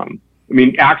Sorum.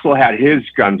 Axl had his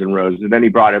Guns N' Roses, and then he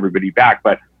brought everybody back.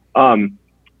 But I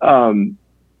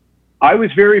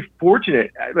was very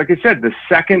fortunate. Like I said, the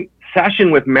second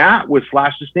session with Matt was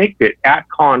Slash the Snake Pit at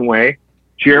Conway.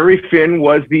 Jerry Finn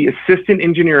was the assistant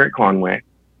engineer at Conway.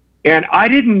 And I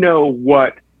didn't know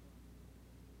what...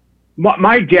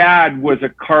 My dad was a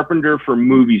carpenter for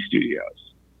movie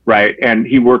studios, right? And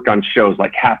he worked on shows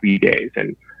like Happy Days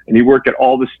and and he worked at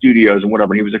all the studios and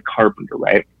whatever, and he was a carpenter,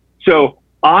 right? So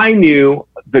I knew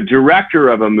the director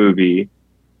of a movie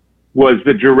was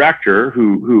the director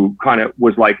who kind of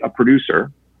was like a producer.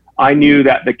 I knew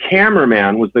that the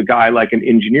cameraman was the guy, like an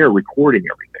engineer recording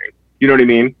everything. You know what I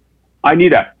mean? I knew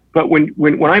that. But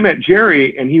when I met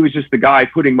Jerry and he was just the guy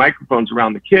putting microphones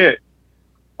around the kit,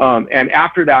 and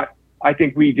after that, I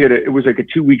think we did it was like a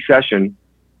 2-week session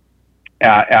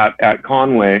at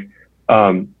Conway.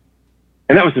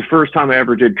 And that was the first time I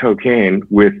ever did cocaine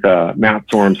with Matt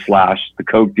Sorm / the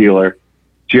coke dealer,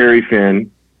 Jerry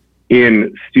Finn,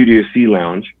 in Studio C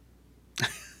Lounge.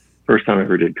 First time I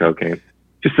ever did cocaine.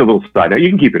 Just a little side note. You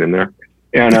can keep it in there.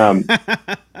 And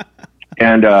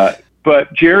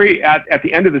but Jerry, at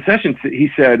the end of the session,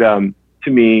 he said to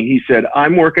me, he said,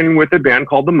 I'm working with a band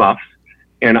called the Muffs,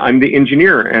 and I'm the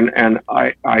engineer. And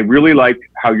I really like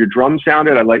how your drums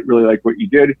sounded. I really like what you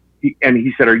did. And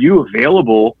he said, are you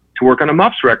available to work on a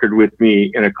Muffs record with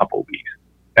me in a couple of weeks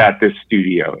at this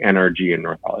studio, NRG in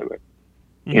North Hollywood?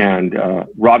 Mm-hmm. And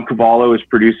Rob Cavallo is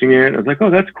producing it. I was like, oh,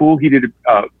 that's cool. He did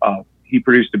he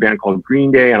produced a band called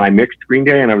Green Day, and I mixed Green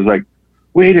Day. And I was like,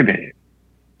 wait a minute.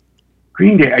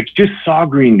 Green Day, I just saw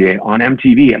Green Day on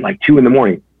MTV at like 2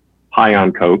 a.m, high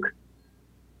on coke,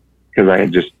 because I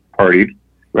had just partied,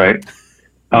 right?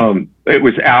 It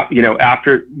was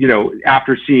after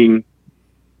seeing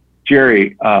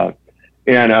Jerry, and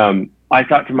I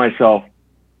thought to myself,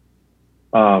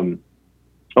 oh,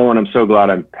 and I'm so glad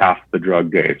I'm past the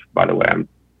drug days. By the way, I'm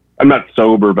not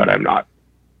sober, but I'm not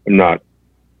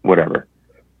whatever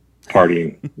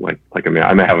partying like I mean,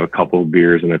 I might have a couple of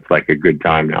beers and it's like a good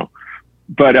time now.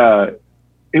 But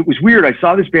it was weird. I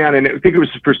saw this band, and I think it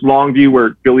was the first Longview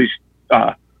where Billy's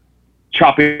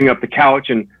chopping up the couch,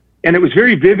 and it was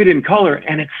very vivid in color,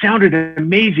 and it sounded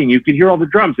amazing. You could hear all the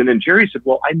drums. And then Jerry said,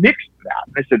 well, I mixed that.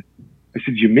 And I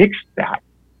said, you mixed that?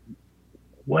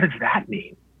 What does that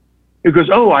mean? It goes,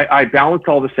 oh, I balanced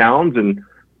all the sounds, and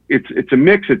it's a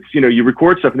mix. It's, you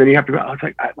record stuff, and then you have to, I was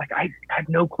like, I had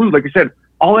no clue. Like I said,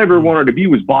 all I ever wanted to be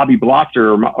was Bobby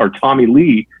Blotzer or Tommy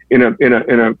Lee in an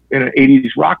 80s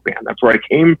rock band. That's where I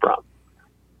came from.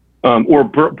 Or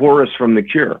Boris from The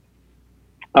Cure.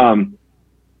 I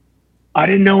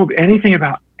didn't know anything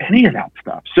about any of that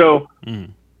stuff. So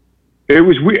it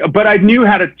was weird, but I knew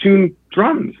how to tune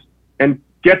drums and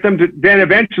get them to then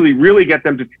eventually really get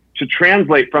them to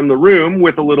translate from the room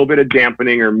with a little bit of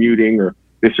dampening or muting or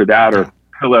this or that or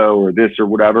pillow or this or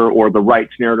whatever, or the right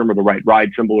snare drum or the right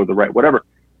ride cymbal or the right whatever.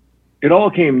 It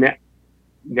all came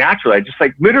naturally. I just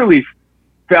like literally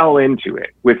fell into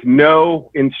it with no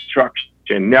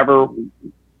instruction, never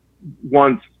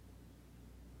once.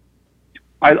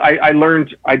 I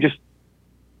learned, I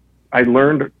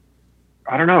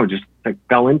don't know, just like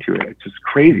fell into it. It's just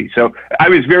crazy. So I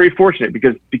was very fortunate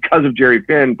because of Jerry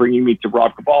Finn bringing me to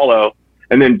Rob Cavallo,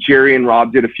 and then Jerry and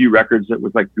Rob did a few records that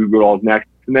was like Goo Goo Dolls next.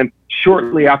 And then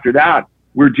shortly after that,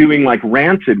 we're doing like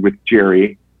Rancid with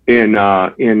Jerry in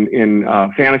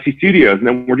Fantasy Studios. And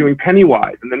then we're doing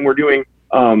Pennywise. And then we're doing,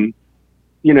 all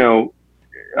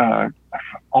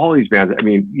these bands. I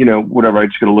mean, whatever, I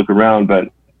just got to look around,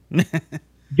 but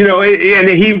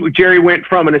and Jerry went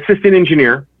from an assistant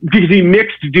engineer because he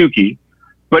mixed Dookie,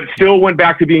 but still went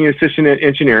back to being an assistant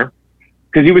engineer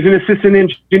because he was an assistant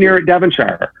engineer at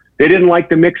Devonshire. They didn't like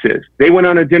the mixes. They went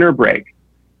on a dinner break.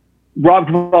 Rob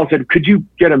Cavallo said, could you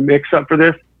get a mix up for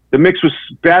this? The mix was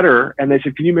better. And they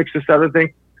said, can you mix this other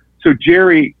thing? So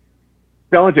Jerry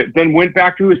fell into it, then went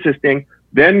back to assisting,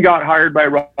 then got hired by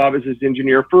Rob as his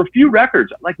engineer for a few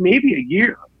records, like maybe a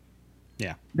year.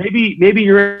 Yeah. Maybe a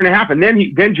year and a half. And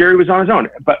then Jerry was on his own.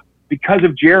 But because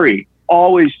of Jerry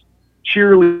always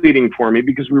cheerleading for me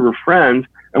because we were friends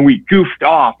and we goofed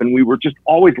off and we were just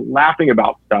always laughing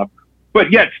about stuff,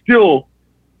 but yet still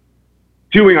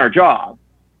doing our job,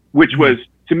 which was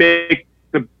to make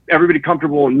everybody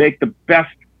comfortable and make the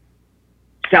best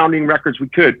sounding records we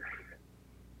could.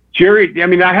 Jerry, I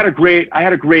mean, I had a great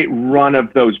run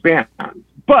of those bands,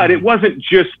 but it wasn't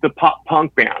just the pop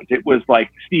punk bands. It was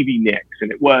like Stevie Nicks,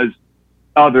 and it was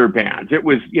other bands. It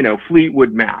was,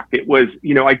 Fleetwood Mac. It was,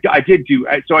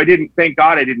 thank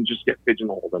God I didn't just get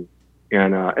pigeonholed.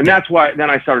 And that's why then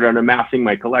I started amassing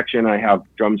my collection. I have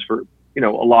drums for, a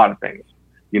lot of things.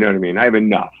 You know what I mean? I have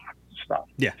enough stuff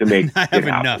to make I have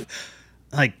enough.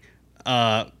 Like,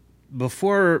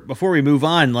 before we move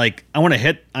on, like I want to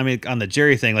hit, on the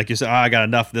Jerry thing, like you said, I got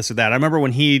enough, this or that. I remember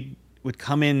when he would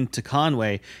come into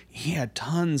Conway, he had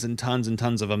tons and tons and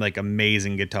tons of them, like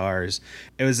amazing guitars.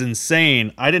 It was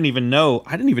insane. I didn't even know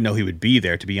he would be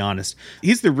there, to be honest.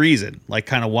 He's the reason, like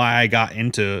kind of why I got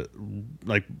into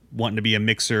like wanting to be a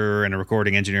mixer and a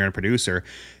recording engineer and a producer.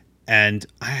 And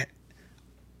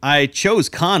I chose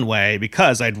Conway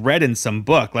because I'd read in some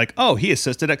book like, oh, he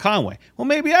assisted at Conway. Well,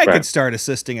 maybe I could start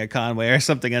assisting at Conway or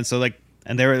something. And so like,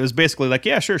 and there it was basically like,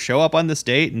 yeah, sure, show up on this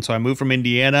date. And so I moved from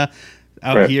Indiana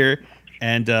out here,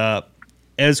 and it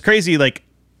was crazy. Like,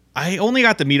 I only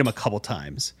got to meet him a couple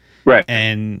times, right?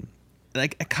 And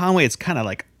like at Conway, it's kind of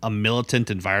like a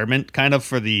militant environment, kind of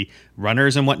for the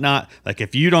runners and whatnot. Like,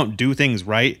 if you don't do things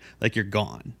right, like you're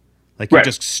gone. Like you're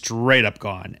just straight up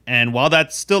gone. And while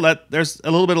that's still there's a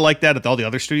little bit of like that at all the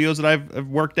other studios that I've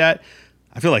worked at,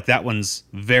 I feel like that one's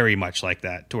very much like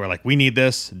that, to where like, we need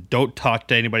this, don't talk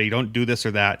to anybody, don't do this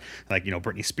or that. Like, you know,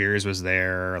 Britney Spears was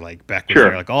there, like Beck was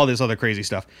there, like all this other crazy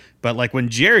stuff. But like when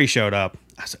Jerry showed up,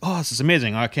 I was like, oh, this is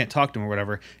amazing. Oh, I can't talk to him or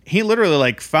whatever. He literally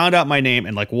like found out my name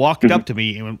and like walked up to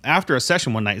me. And after a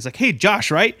session one night, he's like, hey,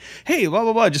 Josh, right? Hey, blah,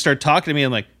 blah, blah. Just started talking to me.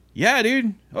 I'm like, yeah,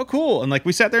 dude. Oh, cool. And like,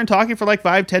 we sat there and talking for like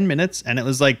 5-10 minutes. And it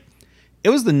was like, it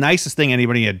was the nicest thing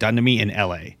anybody had done to me in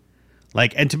LA.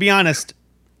 Like, and to be honest,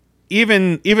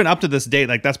 even up to this date,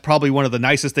 like that's probably one of the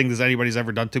nicest things that anybody's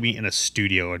ever done to me in a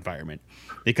studio environment,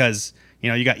 because, you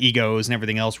know, you got egos and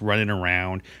everything else running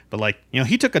around. But like, you know,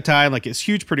 he took a time, like his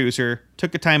huge producer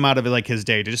took a time out of it, like his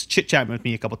day, to just chit chat with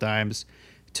me a couple times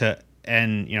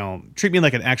and, you know, treat me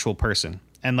like an actual person.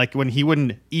 And like when he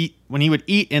would eat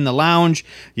in the lounge,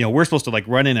 you know, we're supposed to like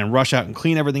run in and rush out and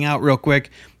clean everything out real quick.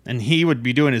 And he would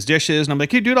be doing his dishes. And I'm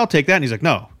like, hey, dude, I'll take that. And he's like,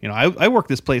 no, you know, I work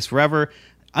this place forever.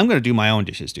 I'm going to do my own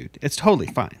dishes, dude. It's totally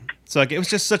fine. So like, it was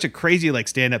just such a crazy like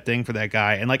stand-up thing for that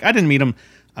guy. And like, I didn't meet him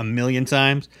a million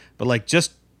times, but like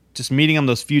just meeting him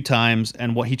those few times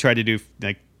and what he tried to do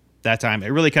like that time, it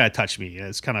really kind of touched me. It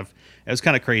was kind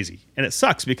of crazy. And it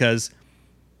sucks because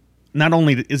not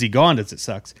only is he gone, does it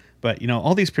sucks, but, you know,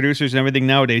 all these producers and everything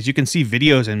nowadays, you can see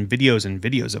videos and videos and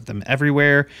videos of them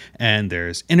everywhere. And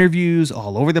there's interviews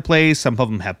all over the place. Some of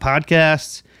them have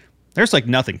podcasts. There's like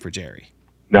nothing for Jerry.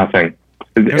 Nothing.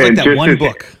 There's like that one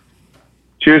book.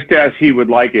 Just as he would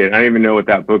like it. I don't even know what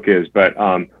that book is, but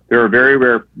there are very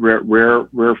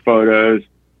rare photos.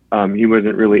 He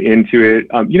wasn't really into it.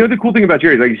 You know, the cool thing about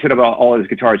Jerry, like you said about all his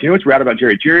guitars, you know what's rad about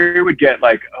Jerry? Jerry would get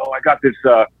like, oh, I got this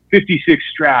 56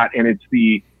 Strat, and it's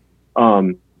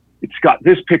got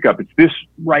this pickup, it's this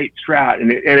right Strat,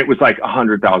 and it was like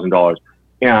 $100,000.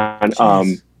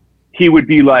 And he would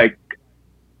be like,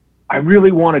 I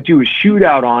really want to do a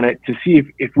shootout on it to see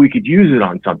if we could use it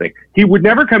on something. He would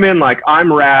never come in like,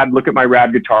 I'm rad, look at my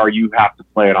rad guitar, you have to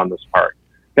play it on this part.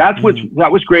 That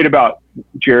was great about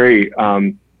Jerry.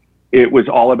 It was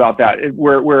all about that.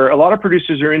 Where a lot of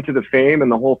producers are into the fame and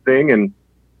the whole thing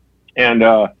and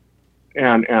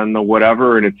the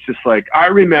whatever, and it's just like, I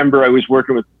remember I was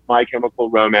working with My Chemical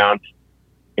Romance,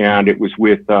 and it was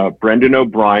with Brendan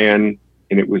O'Brien,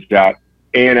 and it was at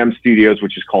A&M Studios,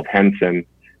 which is called Henson.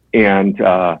 And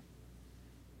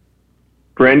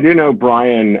Brendan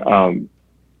O'Brien,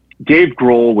 Dave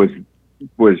Grohl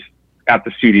was at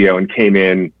the studio and came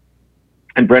in,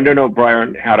 and Brendan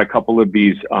O'Brien had a couple of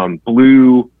these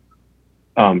blue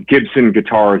Gibson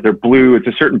guitars. They're blue. It's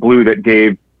a certain blue that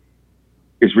Dave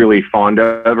is really fond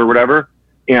of or whatever.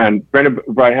 And Brendan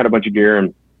O'Brien had a bunch of gear,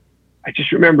 and I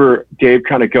just remember Dave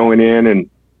kind of going in and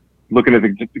looking at the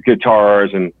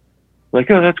guitars and like,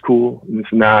 oh, that's cool, and this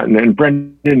and that. And then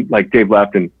Brendan, like Dave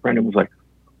left, and Brendan was like,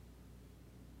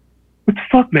 what the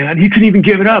fuck, man? He couldn't even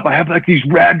give it up. I have like these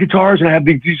rad guitars, and I have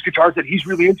these guitars that he's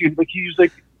really into. Like, he was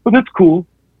like, well, that's cool.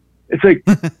 It's like,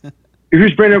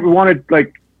 here's Brendan. We wanted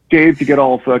like Dave to get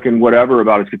all fucking whatever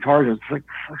about his guitars. It's like,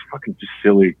 that's fucking just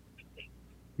silly.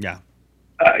 Yeah.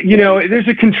 You know, there's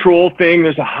a control thing.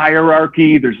 There's a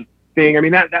hierarchy. There's a thing. I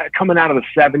mean, that coming out of the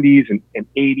 70s and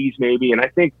 80s maybe. And I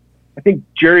think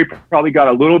Jerry probably got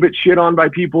a little bit shit on by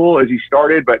people as he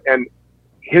started, and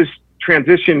his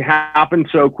transition happened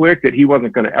so quick that he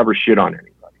wasn't going to ever shit on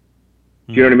anybody.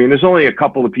 Do you know what I mean? There's only a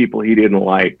couple of people he didn't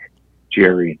like,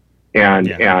 Jerry, and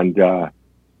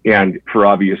for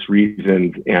obvious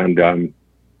reasons and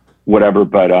whatever.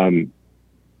 But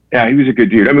yeah, he was a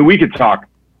good dude. I mean, we could talk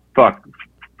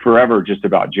forever just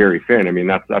about Jerry Finn. I mean,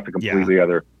 that's a completely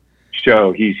other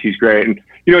show. He's great. And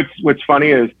you know, what's funny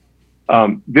is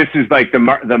this is like the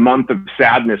month of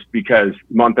sadness, because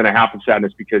month and a half of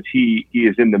sadness, because he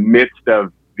is in the midst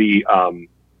of the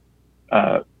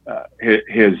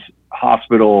his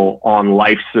hospital on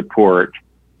life support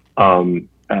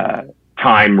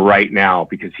time right now,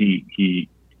 because he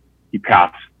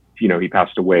passed, he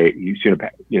passed away. He should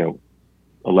have,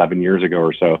 11 years ago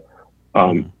or so.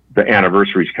 The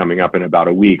anniversary's coming up in about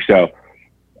a week. So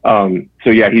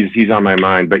yeah, he's on my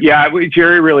mind. But yeah,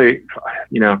 Jerry really,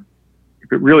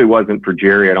 if it really wasn't for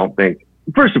Jerry, I don't think,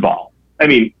 first of all, I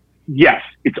mean, yes,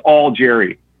 it's all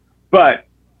Jerry, But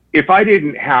if I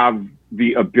didn't have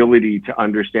the ability to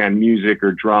understand music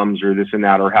or drums or this and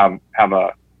that, or have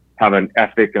an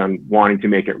ethic on wanting to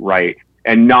make it right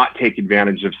and not take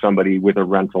advantage of somebody with a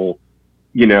rental,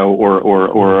 you know,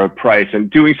 or a price, and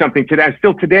doing something today.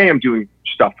 Still today, I'm doing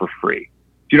stuff for free.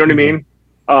 Do you know what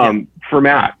I mean? For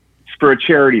Matt, it's for a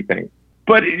charity thing.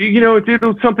 But you know,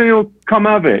 something will come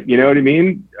of it. You know what I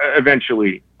mean?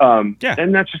 Eventually, and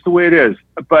that's just the way it is.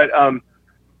 But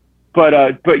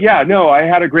yeah, no, I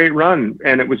had a great run,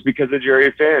 and it was because of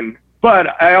Jerry Finn.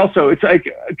 But I also, it's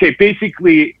like, okay,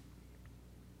 basically,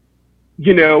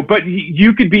 you know, but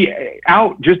you could be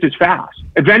out just as fast.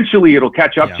 Eventually, it'll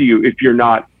catch up to you if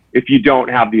you don't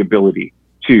have the ability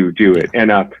to do it.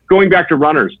 And going back to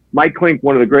runners, Mike Klink,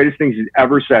 one of the greatest things he's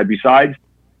ever said, besides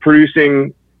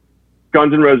producing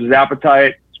Guns N' Roses'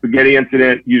 Appetite, Spaghetti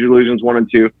Incident, Use Your Illusions 1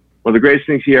 and 2, one of the greatest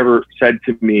things he ever said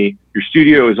to me, your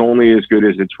studio is only as good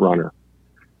as its runner.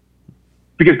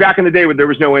 Because back in the day when there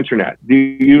was no internet,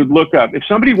 you'd look up, if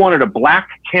somebody wanted a black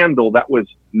candle that was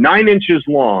 9 inches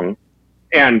long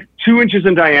and 2 inches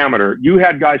in diameter, you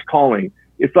had guys calling.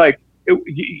 It's like,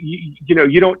 you know,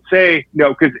 you don't say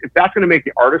no, because if that's going to make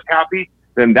the artist happy,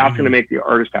 then that's going to make the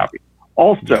artist happy.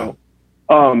 Also,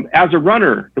 as a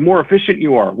runner, the more efficient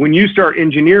you are. When you start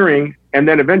engineering and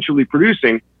then eventually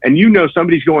producing, and you know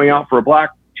somebody's going out for a black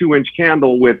 2-inch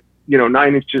candle with, you know,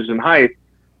 9 inches in height,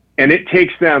 and it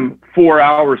takes them 4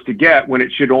 hours to get when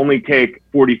it should only take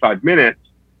 45 minutes,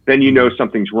 then you know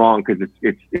something's wrong, because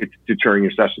it's deterring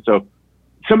your session. So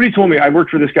somebody told me, I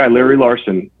worked for this guy, Larry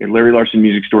Larson, at Larry Larson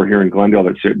Music Store here in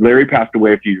Glendale. Larry passed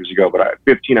away a few years ago, but at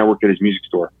 15, I worked at his music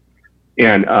store.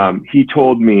 And he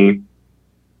taught me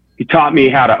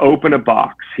how to open a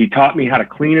box. He taught me how to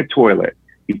clean a toilet.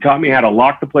 He taught me how to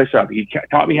lock the place up. He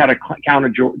taught me how to count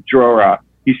a drawer out.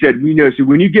 He said, you know, so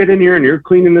when you get in here and you're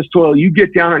cleaning this toilet, you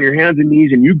get down on your hands and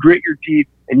knees and you grit your teeth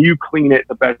and you clean it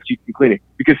the best you can clean it.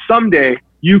 Because someday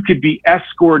you could be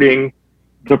escorting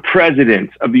the president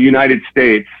of the United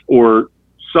States or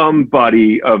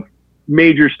somebody of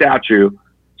major stature,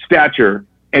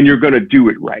 and you're going to do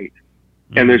it right.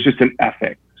 And there's just an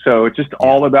ethic. So it's just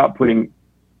all about putting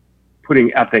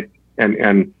ethic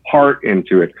and heart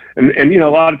into it. And you know,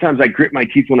 a lot of times I grit my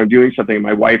teeth when I'm doing something, and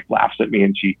my wife laughs at me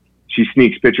and she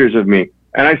sneaks pictures of me.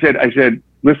 And I said,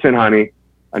 listen, honey.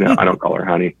 I know I don't call her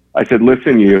honey. I said,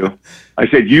 listen, you. I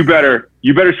said, you better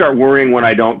start worrying when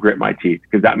I don't grit my teeth,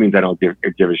 because that means I don't give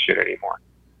a shit anymore.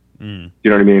 Do you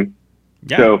know what I mean?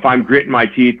 Yeah. So if I'm gritting my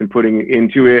teeth and putting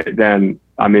into it, then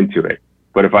I'm into it.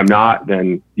 But if I'm not,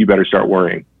 then you better start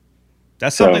worrying.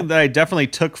 That's something that I definitely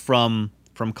took from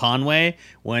Conway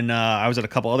when I was at a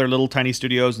couple other little tiny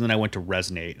studios, and then I went to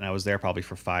Resonate, and I was there probably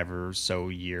for 5 or so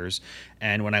years.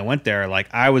 And when I went there, like,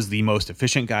 I was the most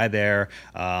efficient guy there.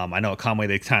 I know at Conway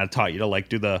they kind of taught you to like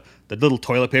do the little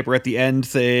toilet paper at the end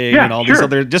thing, and all these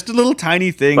other just little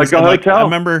tiny things. Like a hotel. I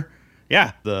remember,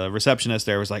 the receptionist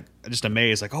there was like just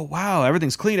amazed, like, oh wow,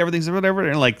 everything's clean, everything's whatever.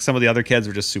 And like some of the other kids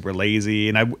were just super lazy.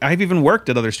 And I've even worked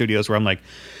at other studios where I'm like,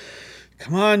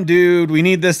 come on, dude, we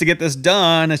need this to get this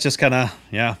done. It's just kind of,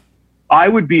 I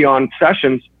would be on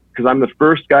sessions because I'm the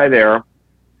first guy there.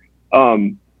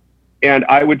 And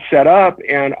I would set up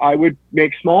and I would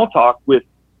make small talk with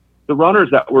the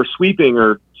runners that were sweeping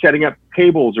or setting up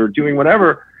tables or doing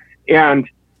whatever. And,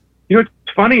 you know,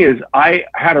 what's funny is I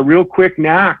had a real quick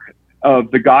knack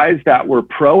of the guys that were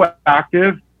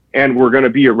proactive and were going to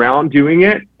be around doing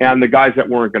it, and the guys that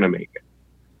weren't going to make it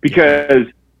because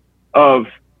of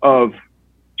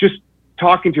just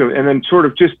talking to them and then sort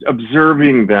of just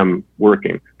observing them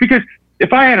working. Because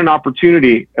if I had an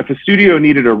opportunity, if a studio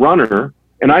needed a runner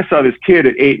and I saw this kid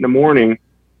at 8 a.m.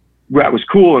 that was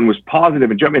cool and was positive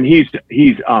and jumping, he's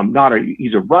a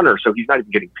runner, so he's not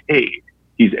even getting paid.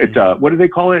 What do they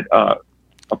call it?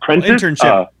 Apprentice?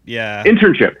 Internship.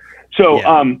 Internship. So,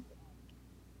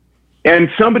 and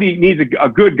somebody needs a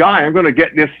good guy. I'm going to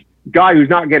get this guy who's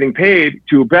not getting paid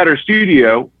to a better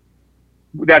studio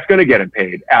that's going to get it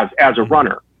paid as a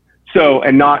runner. So,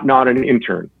 and not an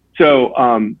intern. So,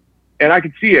 and I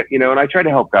could see it, you know, and I tried to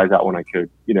help guys out when I could,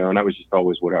 you know, and I was just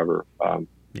always whatever. And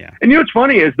you know, what's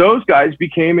funny is those guys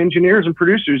became engineers and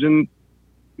producers and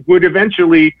would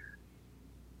eventually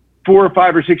 4 or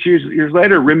 5 or 6 years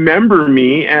later, remember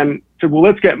me and said, well,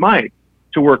 let's get Mike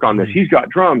to work on this. He's got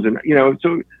drums and, you know,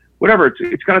 so whatever,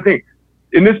 it's kind of thing.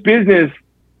 In this business,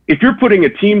 if you're putting a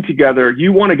team together,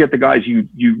 you want to get the guys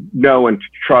you know and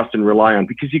trust and rely on,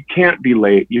 because you can't be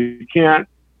late. You can't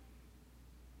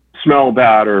smell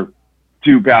bad or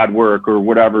do bad work or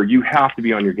whatever. You have to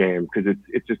be on your game because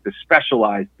it's just a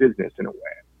specialized business in a way.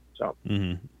 So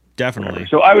Definitely.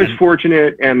 So I was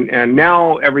fortunate, and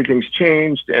now everything's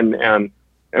changed, and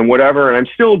whatever. And I'm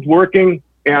still working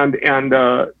and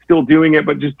still doing it,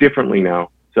 but just differently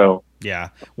now. So yeah,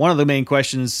 one of the main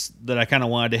questions that I kind of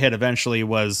wanted to hit eventually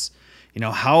was,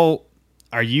 how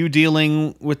are you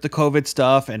dealing with the COVID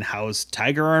stuff, and how's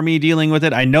Tiger Army dealing with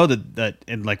it? I know that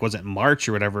in was it March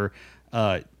or whatever,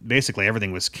 basically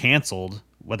everything was canceled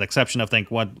with the exception of I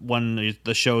think one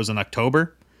the shows in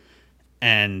October.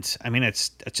 And I mean, it's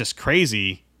just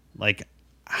crazy. Like,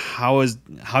 how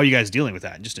are you guys dealing with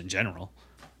that just in general?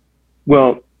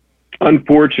 Well,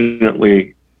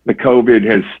 unfortunately, the COVID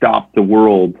has stopped the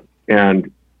world,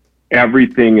 and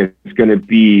everything is going to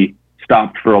be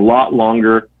stopped for a lot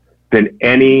longer than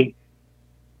anything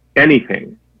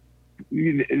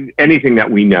that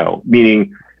we know.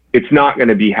 Meaning, it's not going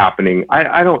to be happening.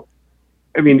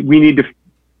 We need to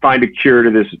find a cure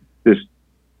to this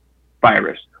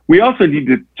virus. We also need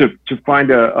to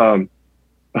find a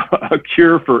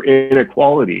cure for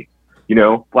inequality,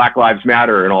 Black Lives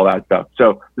Matter and all that stuff.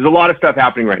 So there's a lot of stuff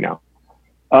happening right now.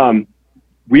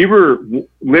 We were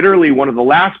literally one of the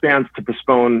last bands to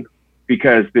postpone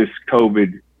because this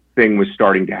COVID thing was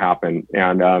starting to happen.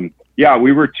 And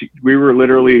we were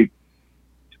literally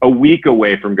a week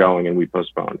away from going, and we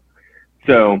postponed.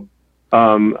 So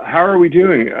how are we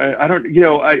doing? I don't,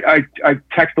 I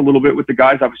text a little bit with the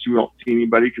guys. Obviously we don't see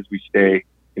anybody because we stay,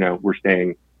 we're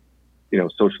staying,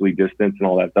 socially distanced and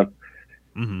all that stuff.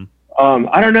 Mm-hmm.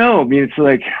 I don't know. I mean, it's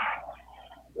like,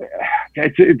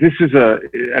 this is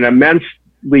an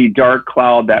immensely dark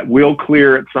cloud that will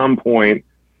clear at some point,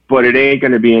 but it ain't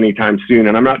going to be anytime soon.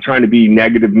 And I'm not trying to be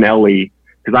negative Nelly,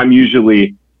 because I'm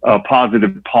usually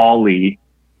positive Polly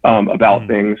about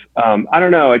things. I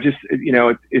don't know. I just,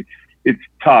 it's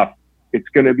tough. It's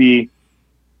going to be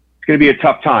a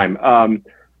tough time.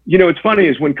 What's funny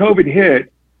is when COVID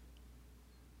hit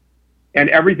and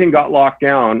everything got locked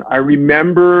down, I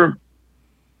remember,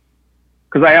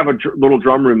 because I have a little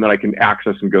drum room that I can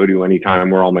access and go to anytime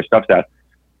where all my stuff's at.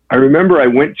 I remember I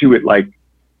went to it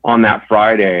on that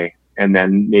Friday, and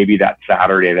then maybe that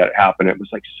Saturday that happened. It was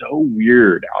so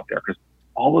weird out there because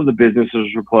all of the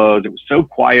businesses were closed. It was so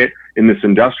quiet in this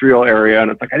industrial area,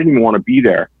 and it's I didn't even want to be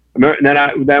there. And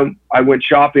then I went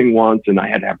shopping once, and I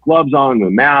had to have gloves on and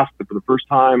a mask for the first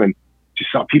time, and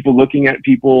just saw people looking at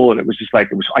people, and it was just I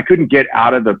couldn't get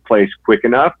out of the place quick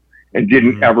enough, and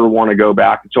didn't ever want to go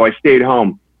back. So I stayed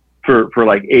home for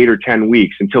 8 or 10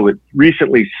 weeks until it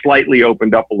recently slightly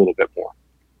opened up a little bit more.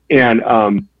 And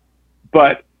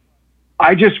but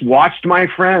I just watched my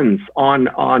friends on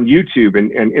YouTube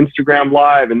and Instagram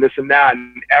Live and this and that,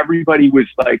 and everybody was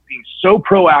being so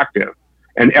proactive.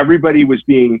 And everybody was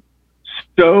being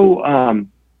so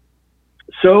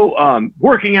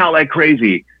working out like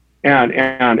crazy,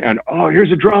 and oh,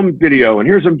 here's a drum video, and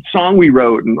here's a song we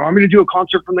wrote, and I'm going to do a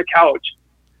concert from the couch.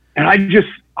 And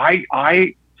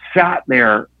I sat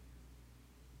there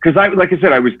because like I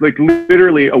said, I was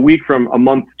literally a week from a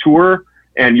month tour,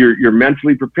 and you're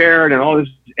mentally prepared and all this,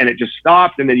 and it just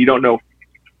stopped, and then you don't know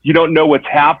what's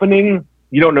happening.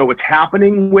 You don't know what's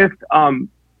happening with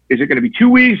is it going to be 2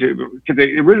 weeks? Because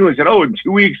they originally said, in 2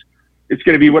 weeks, it's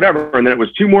going to be whatever. And then it was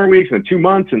 2 more weeks and then 2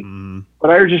 months. But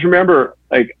I just remember,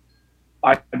 I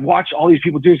watched all these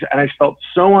people doing this, and I felt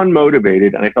so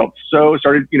unmotivated, and I felt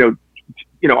started,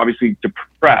 obviously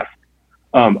depressed.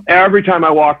 Every time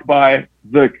I walked by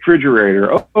the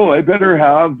refrigerator, I better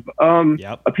have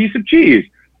a piece of cheese.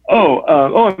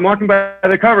 I'm walking by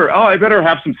the cover. I better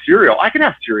have some cereal. I can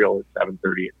have cereal at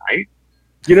 7:30 at night.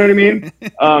 You know what I mean?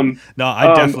 No,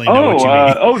 I definitely know what you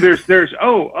mean. There's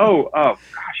gosh,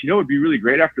 it'd be really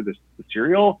great after the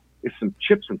cereal is some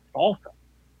chips and salsa.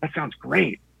 That sounds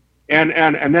great. And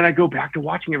then I go back to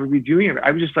watching everybody doing it. I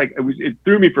was just it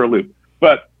threw me for a loop.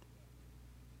 But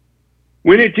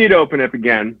when it did open up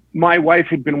again, my wife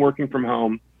had been working from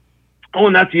home. Oh,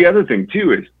 and that's the other thing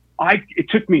too, is it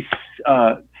took me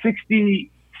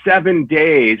 67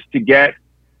 days to get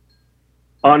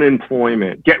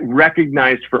get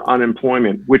recognized for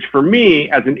unemployment, which for me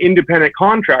as an independent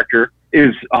contractor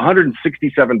is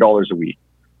 $167 a week,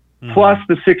 plus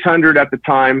the $600 at the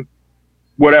time,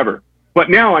 whatever.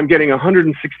 But now I'm getting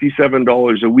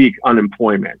 $167 a week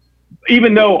unemployment,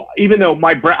 even though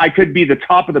I could be the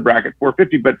top of the bracket,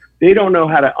 450, but they don't know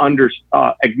how to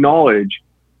acknowledge,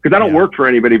 because I don't work for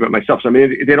anybody but myself. So I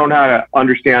mean, they don't know how to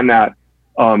understand that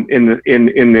in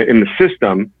the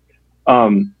system.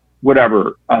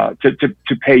 Whatever,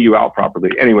 to pay you out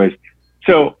properly. Anyways,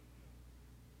 so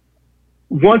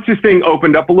once this thing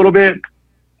opened up a little bit,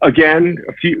 again,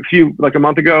 a few a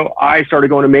month ago, I started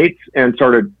going to Mates and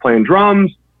started playing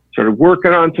drums. started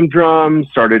working on some drums,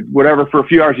 started whatever for a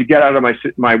few hours. You get out of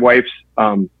my wife's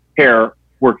hair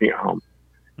working at home.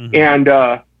 Mm-hmm. And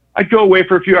I'd go away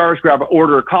for a few hours,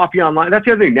 order a coffee online. That's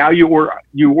the other thing. Now you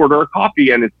order a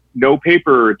coffee and it's no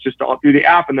paper. It's just all through the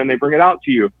app and then they bring it out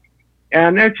to you.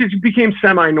 And it just became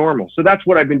semi-normal. So that's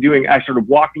what I've been doing. I started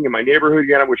walking in my neighborhood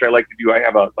again, which I like to do. I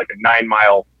have a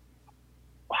 9-mile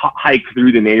hike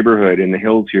through the neighborhood in the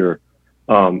hills here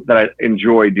that I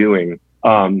enjoy doing.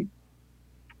 And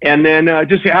then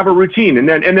just have a routine. And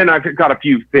then I've got a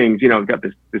few things, I've got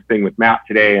this thing with Matt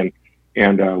today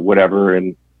and whatever.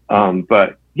 And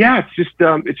but yeah,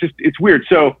 it's weird.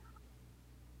 So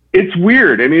it's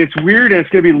weird. I mean, it's weird, and it's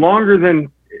going to be longer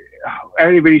than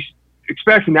anybody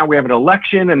expects. And now we have an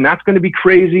election, and that's going to be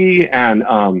crazy. And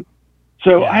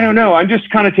so I don't know. I'm just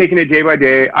kind of taking it day by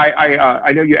day.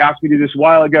 I know you asked me to do this a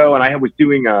while ago, and I was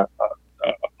doing a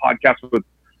podcast with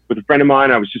a friend of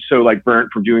mine. I was just so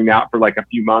burnt from doing that for a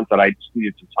few months that I just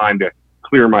needed some time to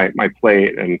clear my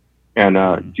plate and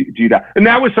do that. And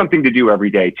that was something to do every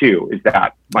day too. Is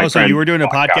that my so you were doing a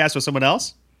podcast with someone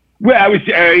else? Well,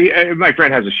 my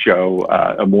friend has a show,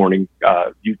 a morning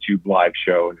YouTube live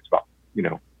show, and it's about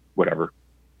whatever,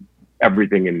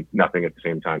 everything and nothing at the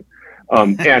same time.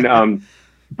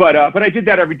 But I did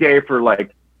that every day for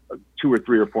 2 or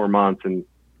 3 or 4 months, and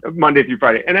Monday through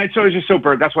Friday. And so I was just so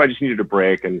burnt. That's why I just needed a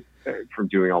break and from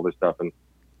doing all this stuff and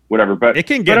whatever. But it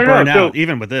can get burned out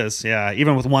even with this. Yeah.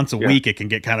 Even with once a week, it can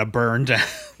get kind of burned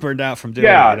out from doing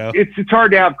it. It's hard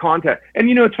to have content. And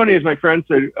it's funny, as my friend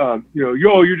said,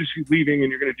 you're just leaving and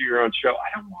you're going to do your own show.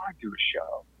 I don't want to do a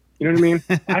show. You know what I mean?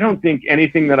 I don't think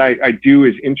anything that I do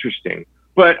is interesting,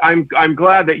 but I'm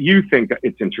glad that you think that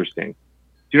it's interesting.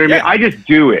 Do you know what I mean? I just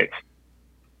do it.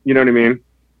 You know what I mean?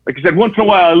 Like I said, once in a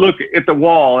while I look at the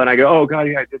wall and I go, oh God,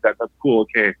 yeah, I did that. That's cool.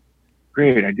 Okay,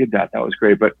 great. I did that. That was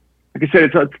great. But like I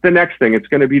said, it's the next thing. It's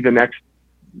going to be the next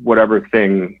whatever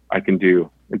thing I can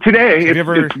do. And today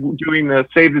it's doing the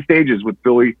Save the Stages with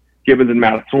Billy Gibbons and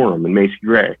Matt Sorum and Macy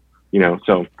Gray,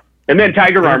 so, and then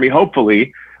Tiger Army,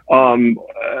 hopefully,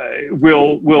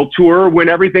 will tour when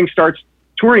everything starts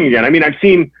touring again. I mean, I've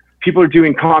seen people are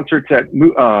doing concerts at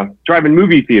drive-in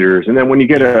movie theaters, and then when you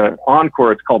get an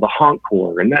encore, it's called a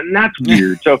honkcore, and that's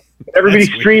weird. So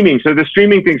everybody's streaming, so the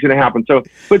streaming thing's going to happen. So,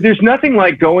 but there's nothing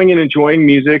like going and enjoying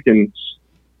music and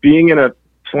being in a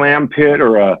slam pit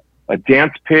or a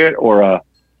dance pit or a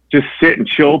just sit and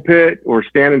chill pit or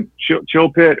stand and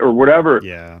chill pit or whatever.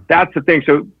 Yeah, that's the thing.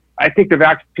 So I think the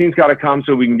vaccine's got to come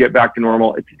so we can get back to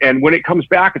normal. And when it comes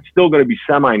back, it's still going to be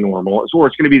semi-normal, or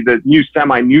it's going to be the new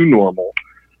semi-new normal.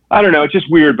 I don't know. It's just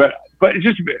weird, but it's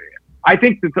just, I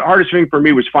think that the hardest thing for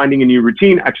me was finding a new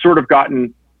routine. I've sort of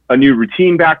gotten a new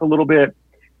routine back a little bit,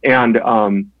 and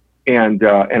I'm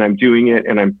doing it,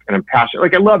 and I'm passionate.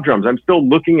 Like, I love drums. I'm still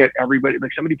looking at everybody.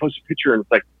 Like, somebody posts a picture and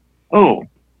it's like, oh,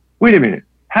 wait a minute.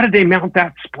 How did they mount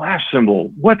that splash cymbal?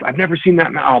 What? I've never seen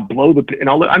that. I'll blow and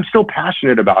I'm still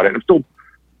passionate about it. I'm still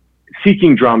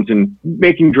seeking drums and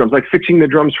making drums, like fixing the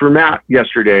drums for Matt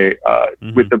yesterday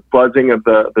with the buzzing of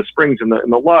the springs and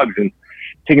the lugs, and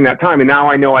taking that time. And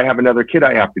now I know I have another kit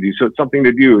I have to do, so it's something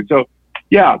to do. So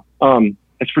yeah,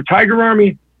 as for Tiger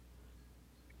Army,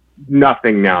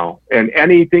 nothing now, and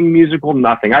anything musical,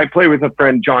 nothing. I play with a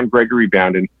friend, John Gregory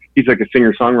Band, and he's like a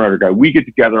singer-songwriter guy. We get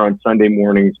together on Sunday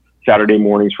mornings, Saturday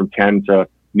mornings from 10 to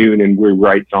noon, and we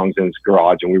write songs in his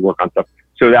garage and we work on stuff.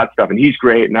 So that stuff, and he's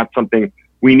great, and that's something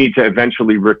we need to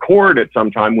eventually record at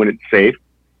some time when it's safe.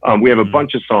 We have a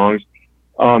bunch of songs,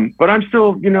 but I'm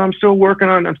still working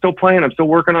on, I'm still playing, I'm still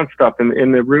working on stuff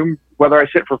in the room, whether I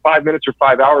sit for 5 minutes or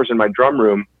 5 hours in my drum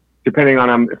room, depending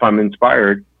on if I'm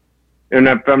inspired. And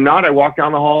if I'm not, I walk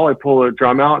down the hall, I pull a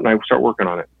drum out and I start working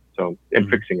on it. So, and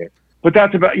fixing it. But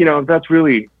that's about,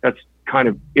 that's kind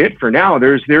of it for now.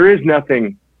 There is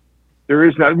nothing.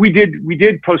 We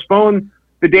did postpone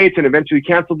the dates and eventually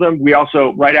canceled them. We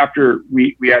also, right after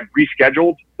we had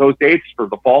rescheduled those dates for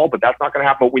the fall, but that's not going to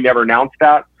happen. But we never announced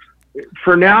that.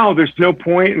 For now, there's no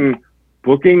point in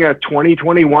booking a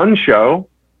 2021 show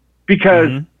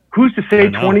because who's to say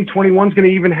 2021 is going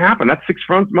to even happen? That's 6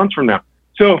 months from now.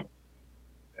 So,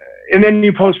 and then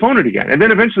you postpone it again, and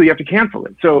then eventually you have to cancel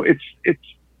it. So it's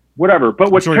whatever.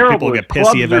 But what's terrible is people get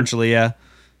pissy eventually.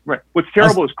 Right. What's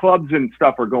terrible is clubs and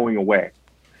stuff are going away.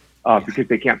 Because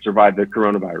they can't survive the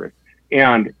coronavirus.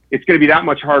 And it's going to be that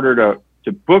much harder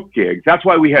to book gigs. That's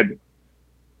why we had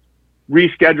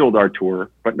rescheduled our tour,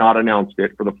 but not announced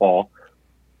it for the fall,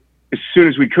 as soon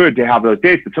as we could to have those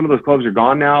dates. But some of those clubs are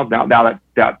gone now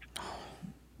that's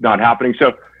not happening.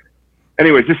 So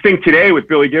anyways, this thing today with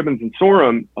Billy Gibbons and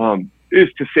Sorum is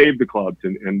to save the clubs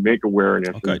and make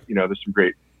awareness. Okay. And, there's some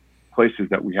great places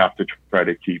that we have to try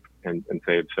to keep and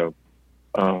save. So,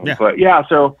 Yeah. but yeah,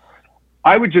 so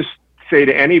I would just say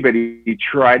to anybody,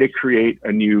 try to create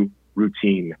a new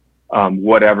routine,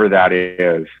 whatever that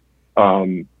is.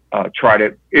 Try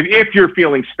to, if you're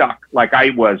feeling stuck like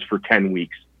I was for 10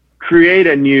 weeks, create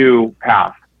a new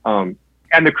path.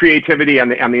 And the creativity and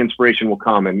the inspiration will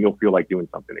come, and you'll feel like doing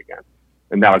something again.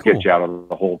 And that'll get you out of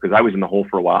the hole, because I was in the hole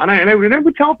for a while. And I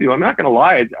would tell people, I'm not going to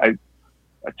lie.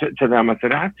 To them, I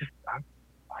said, I'm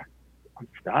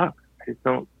stuck.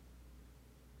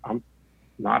 I'm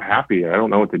not happy. I don't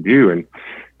know what to do. And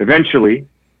eventually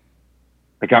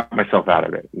I got myself out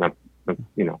of it. And I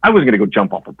wasn't going to go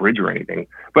jump off a bridge or anything,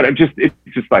 but it's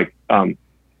just like,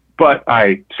 but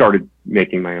I started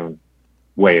making my own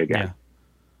way again. Yeah.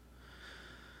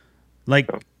 Like,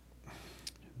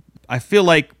 I feel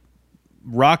like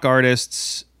rock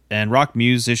artists and rock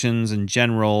musicians in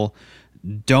general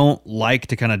don't like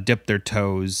to kind of dip their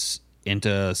toes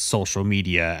into social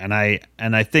media. And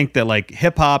I think that like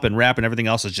hip hop and rap and everything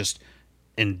else is just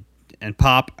and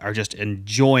pop are just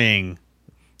enjoying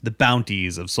the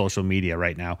bounties of social media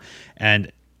right now.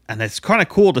 And it's kind of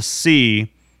cool to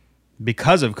see,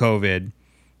 because of COVID,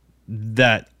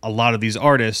 that a lot of these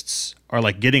artists are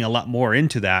like getting a lot more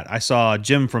into that. I saw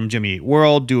Jim from Jimmy Eat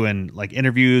World doing like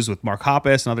interviews with Mark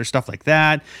Hoppus and other stuff like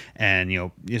that. And,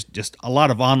 just a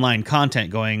lot of online content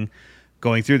going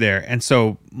through there. And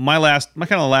so my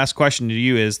kind of last question to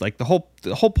you is like the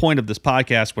whole point of this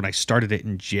podcast when I started it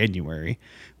in January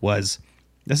was,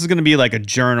 this is going to be like a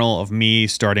journal of me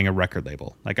starting a record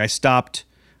label. Like I stopped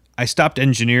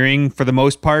engineering for the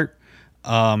most part,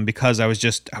 because I was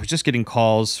just getting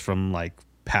calls from like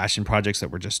passion projects that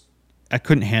were I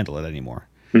couldn't handle it anymore.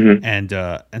 Mm-hmm.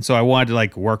 And so I wanted to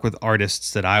like work with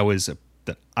artists that I was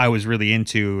really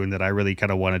into, and that I really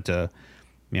kind of wanted to,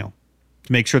 to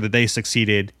make sure that they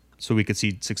succeeded so we could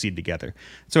succeed together.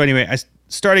 So anyway,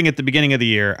 starting at the beginning of the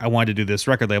year, I wanted to do this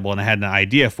record label, and I had an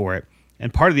idea for it.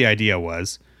 And part of the idea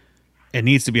was it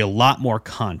needs to be a lot more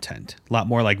content, a lot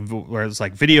more like where it's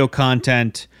like video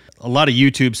content, a lot of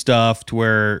YouTube stuff to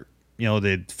where,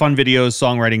 the fun videos,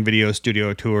 songwriting videos,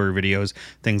 studio tour videos,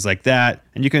 things like that.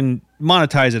 And you can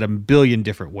monetize it a billion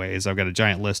different ways. I've got a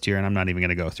giant list here, and I'm not even going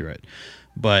to go through it.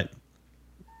 But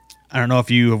I don't know if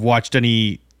you have watched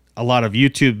a lot of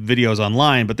YouTube videos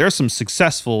online, but there's some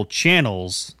successful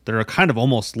channels that are kind of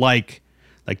almost like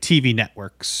TV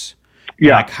networks.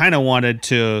 Yeah. And I kind of wanted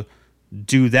to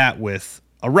do that with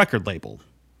a record label.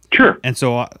 Sure. And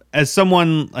so as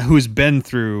someone who's been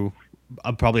through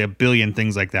probably a billion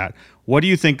things like that, what do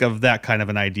you think of that kind of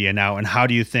an idea now? And how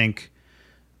do you think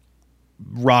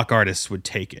rock artists would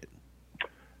take it?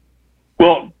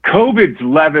 Well, COVID's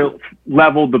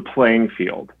leveled the playing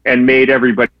field and made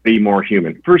everybody more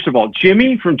human. First of all,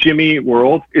 Jimmy from Jimmy Eat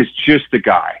World is just a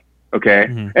guy. Okay.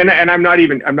 Mm-hmm. And I'm not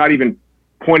even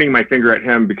pointing my finger at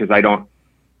him, because I don't,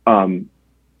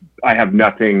 I have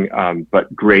nothing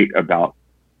but great about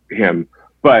him.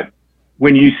 But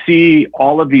when you see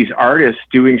all of these artists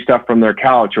doing stuff from their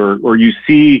couch, or you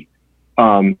see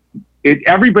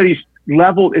everybody's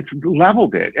leveled it.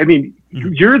 I mean,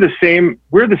 mm-hmm.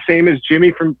 We're the same as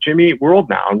Jimmy from Jimmy Eat World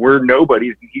now, and we're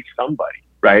nobody, he's somebody,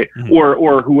 right? Mm-hmm.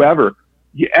 Or whoever.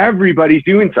 Everybody's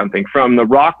doing something, from the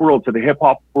rock world to the hip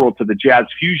hop world to the jazz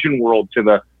fusion world to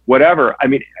the whatever. I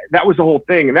mean, that was the whole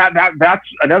thing. And that's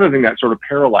another thing that sort of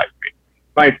paralyzed me.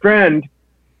 My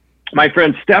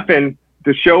friend Stefan,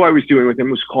 the show I was doing with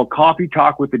him was called Coffee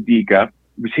Talk with Adika.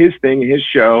 It was his thing, his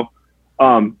show.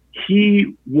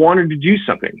 He wanted to do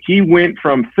something. He went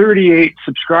from 38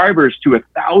 subscribers to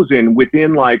 1,000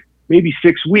 within like maybe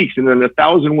 6 weeks. And then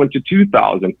 1,000 went to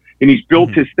 2,000, and he's built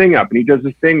mm-hmm. his thing up, and he does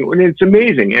this thing, and it's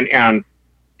amazing. And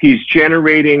he's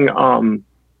generating,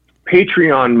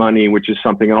 Patreon money, which is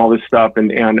something, and all this stuff,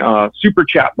 and super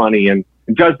chat money, and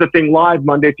does the thing live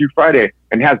Monday through Friday,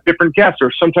 and has different guests, or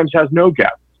sometimes has no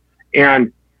guests.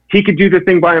 And he could do the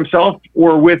thing by himself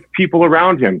or with people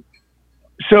around him.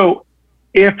 So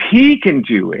if he can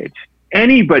do it,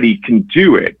 anybody can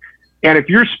do it. And if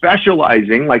you're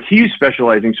specializing, like he's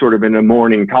specializing sort of in a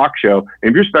morning talk show, and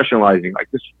if you're specializing like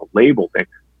this is a label thing,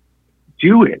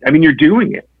 do it. I mean, you're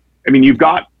doing it. I mean,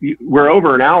 we're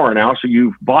over an hour now, so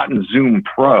you've bought in Zoom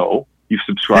Pro. You've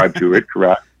subscribed to it,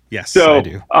 correct? Yes, so, I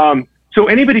do. So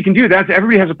anybody can do that.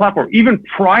 Everybody has a platform. Even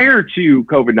prior to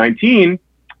COVID-19,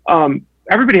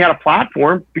 everybody had a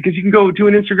platform, because you can go to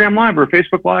an Instagram Live or a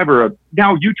Facebook Live or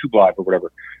now YouTube Live or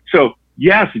whatever. So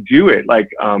yes, do it.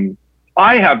 Like,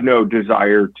 I have no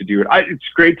desire to do it. It's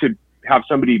great to have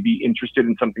somebody be interested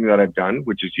in something that I've done,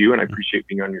 which is you, and I appreciate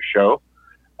being on your show.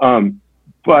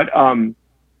 But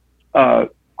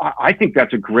I think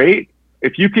that's a great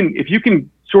if you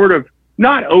can sort of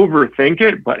not overthink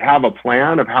it, but have a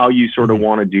plan of how you sort of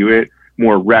want to do it,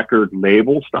 more record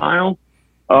label style,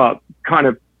 kind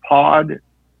of pod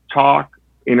talk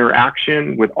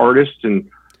interaction with artists and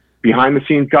behind the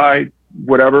scenes guy,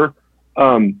 whatever.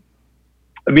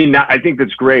 I mean, I think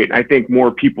that's great. I think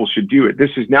more people should do it.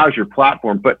 Now's your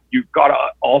platform, but you've got to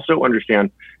also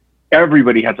understand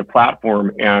everybody has a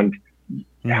platform, and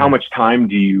how much time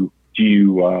do you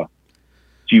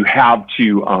have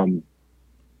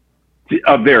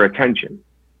of their attention?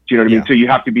 Do you know what I mean? So you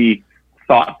have to be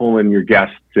thoughtful in your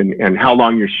guests and how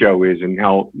long your show is and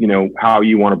how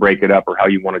you want to break it up or how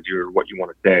you want to do or what you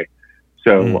want to say.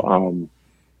 So,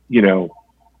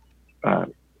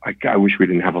 I wish we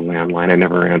didn't have a landline. I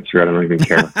never answer it. I don't even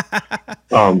care.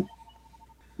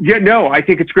 I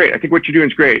think it's great. I think what you're doing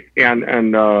is great. And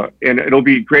it'll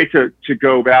be great to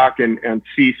go back and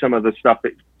see some of the stuff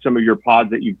some of your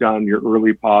pods that you've done, your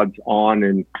early pods on,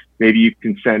 and maybe you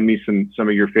can send me some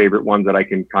of your favorite ones that I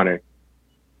can kind of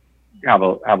have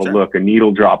a look, a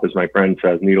needle drop, as my friend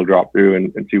says, needle drop through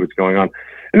and see what's going on.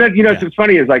 And then, so it's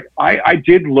funny is like, I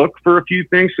did look for a few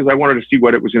things because I wanted to see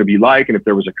what it was going to be like. And if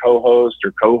there was a co-host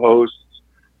or co-hosts,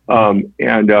 I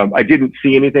didn't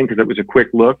see anything because it was a quick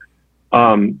look.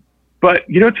 But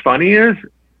what's funny is,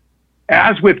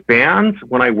 as with bands,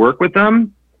 when I work with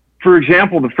them, for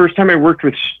example, the first time I worked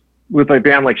with a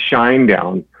band like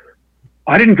Shinedown,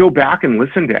 I didn't go back and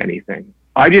listen to anything.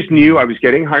 I just knew I was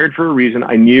getting hired for a reason.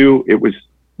 I knew it was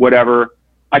whatever.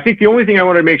 I think the only thing I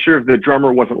wanted to make sure if the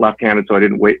drummer wasn't left-handed, so I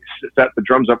didn't set the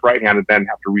drums up right-handed, then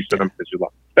have to reset them because you're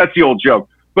left. That's the old joke.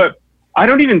 But I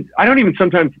don't even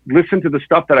sometimes listen to the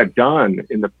stuff that I've done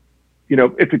in the,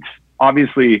 if it's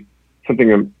obviously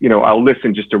something, I'll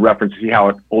listen just to reference to see how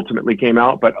it ultimately came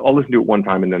out, but I'll listen to it one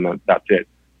time and then that's it.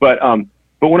 But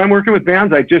when I'm working with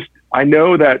bands, I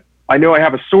know I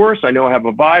have a source, I know I have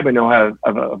a vibe, I know I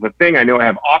have a thing, I know I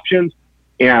have options,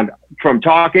 and from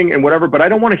talking and whatever, but I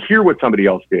don't want to hear what somebody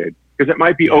else did because it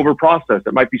might be over-processed,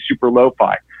 it might be super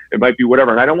lo-fi, it might be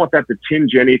whatever, and I don't want that to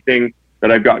tinge anything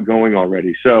that I've got going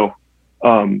already. So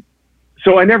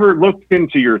I never looked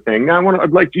into your thing. Now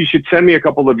you should send me a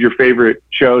couple of your favorite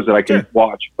shows that I can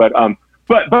watch. But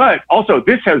also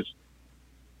this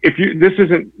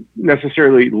isn't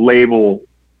necessarily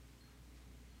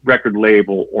record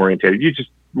label oriented.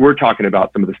 We're talking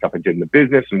about some of the stuff I did in the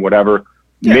business and whatever,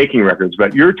 making records,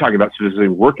 but you're talking about specifically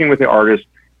working with the artist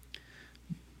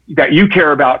that you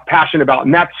care about, passionate about,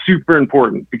 and that's super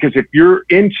important because if you're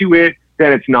into it,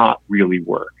 then it's not really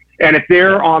work. And if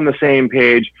they're on the same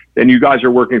page, then you guys are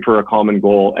working for a common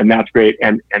goal, and that's great.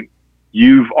 And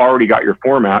you've already got your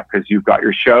format because you've got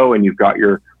your show and you've got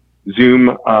your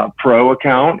Zoom Pro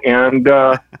account, and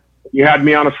you had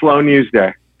me on a slow news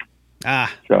day.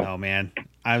 Oh man,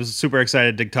 I was super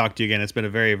excited to talk to you again. It's been a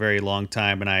very, very long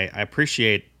time, and I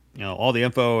appreciate all the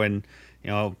info and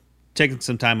taking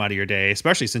some time out of your day,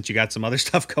 especially since you got some other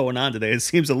stuff going on today. It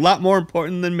seems a lot more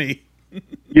important than me.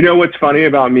 What's funny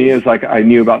about me is like I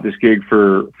knew about this gig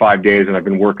for 5 days and I've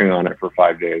been working on it for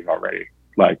 5 days already.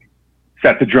 Like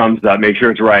set the drums up, make sure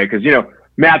it's right. Because,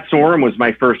 Matt Sorum was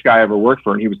my first guy I ever worked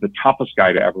for and he was the toughest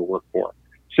guy to ever work for.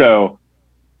 So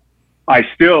I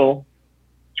still,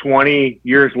 20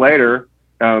 years later,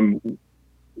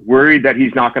 worried that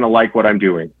he's not going to like what I'm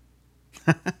doing.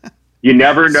 You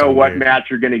never know what match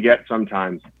you're going to get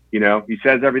sometimes. He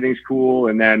says everything's cool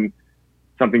and then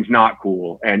something's not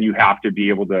cool and you have to be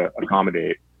able to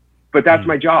accommodate, but that's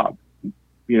my job.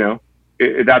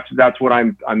 That's what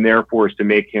I'm there for, is to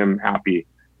make him happy.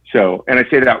 So, and I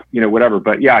say that, whatever,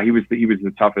 but yeah, he was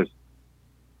the toughest,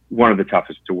 one of the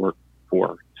toughest to work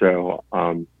for. So,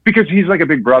 because he's like a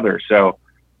big brother. So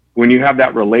when you have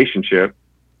that relationship,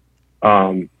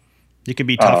 you can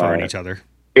be tougher on each other.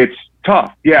 It's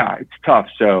tough. Yeah, it's tough.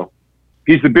 So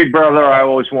he's the big brother I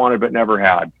always wanted, but never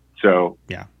had. So,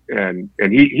 yeah. And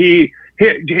he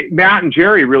Matt and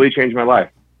Jerry really changed my life.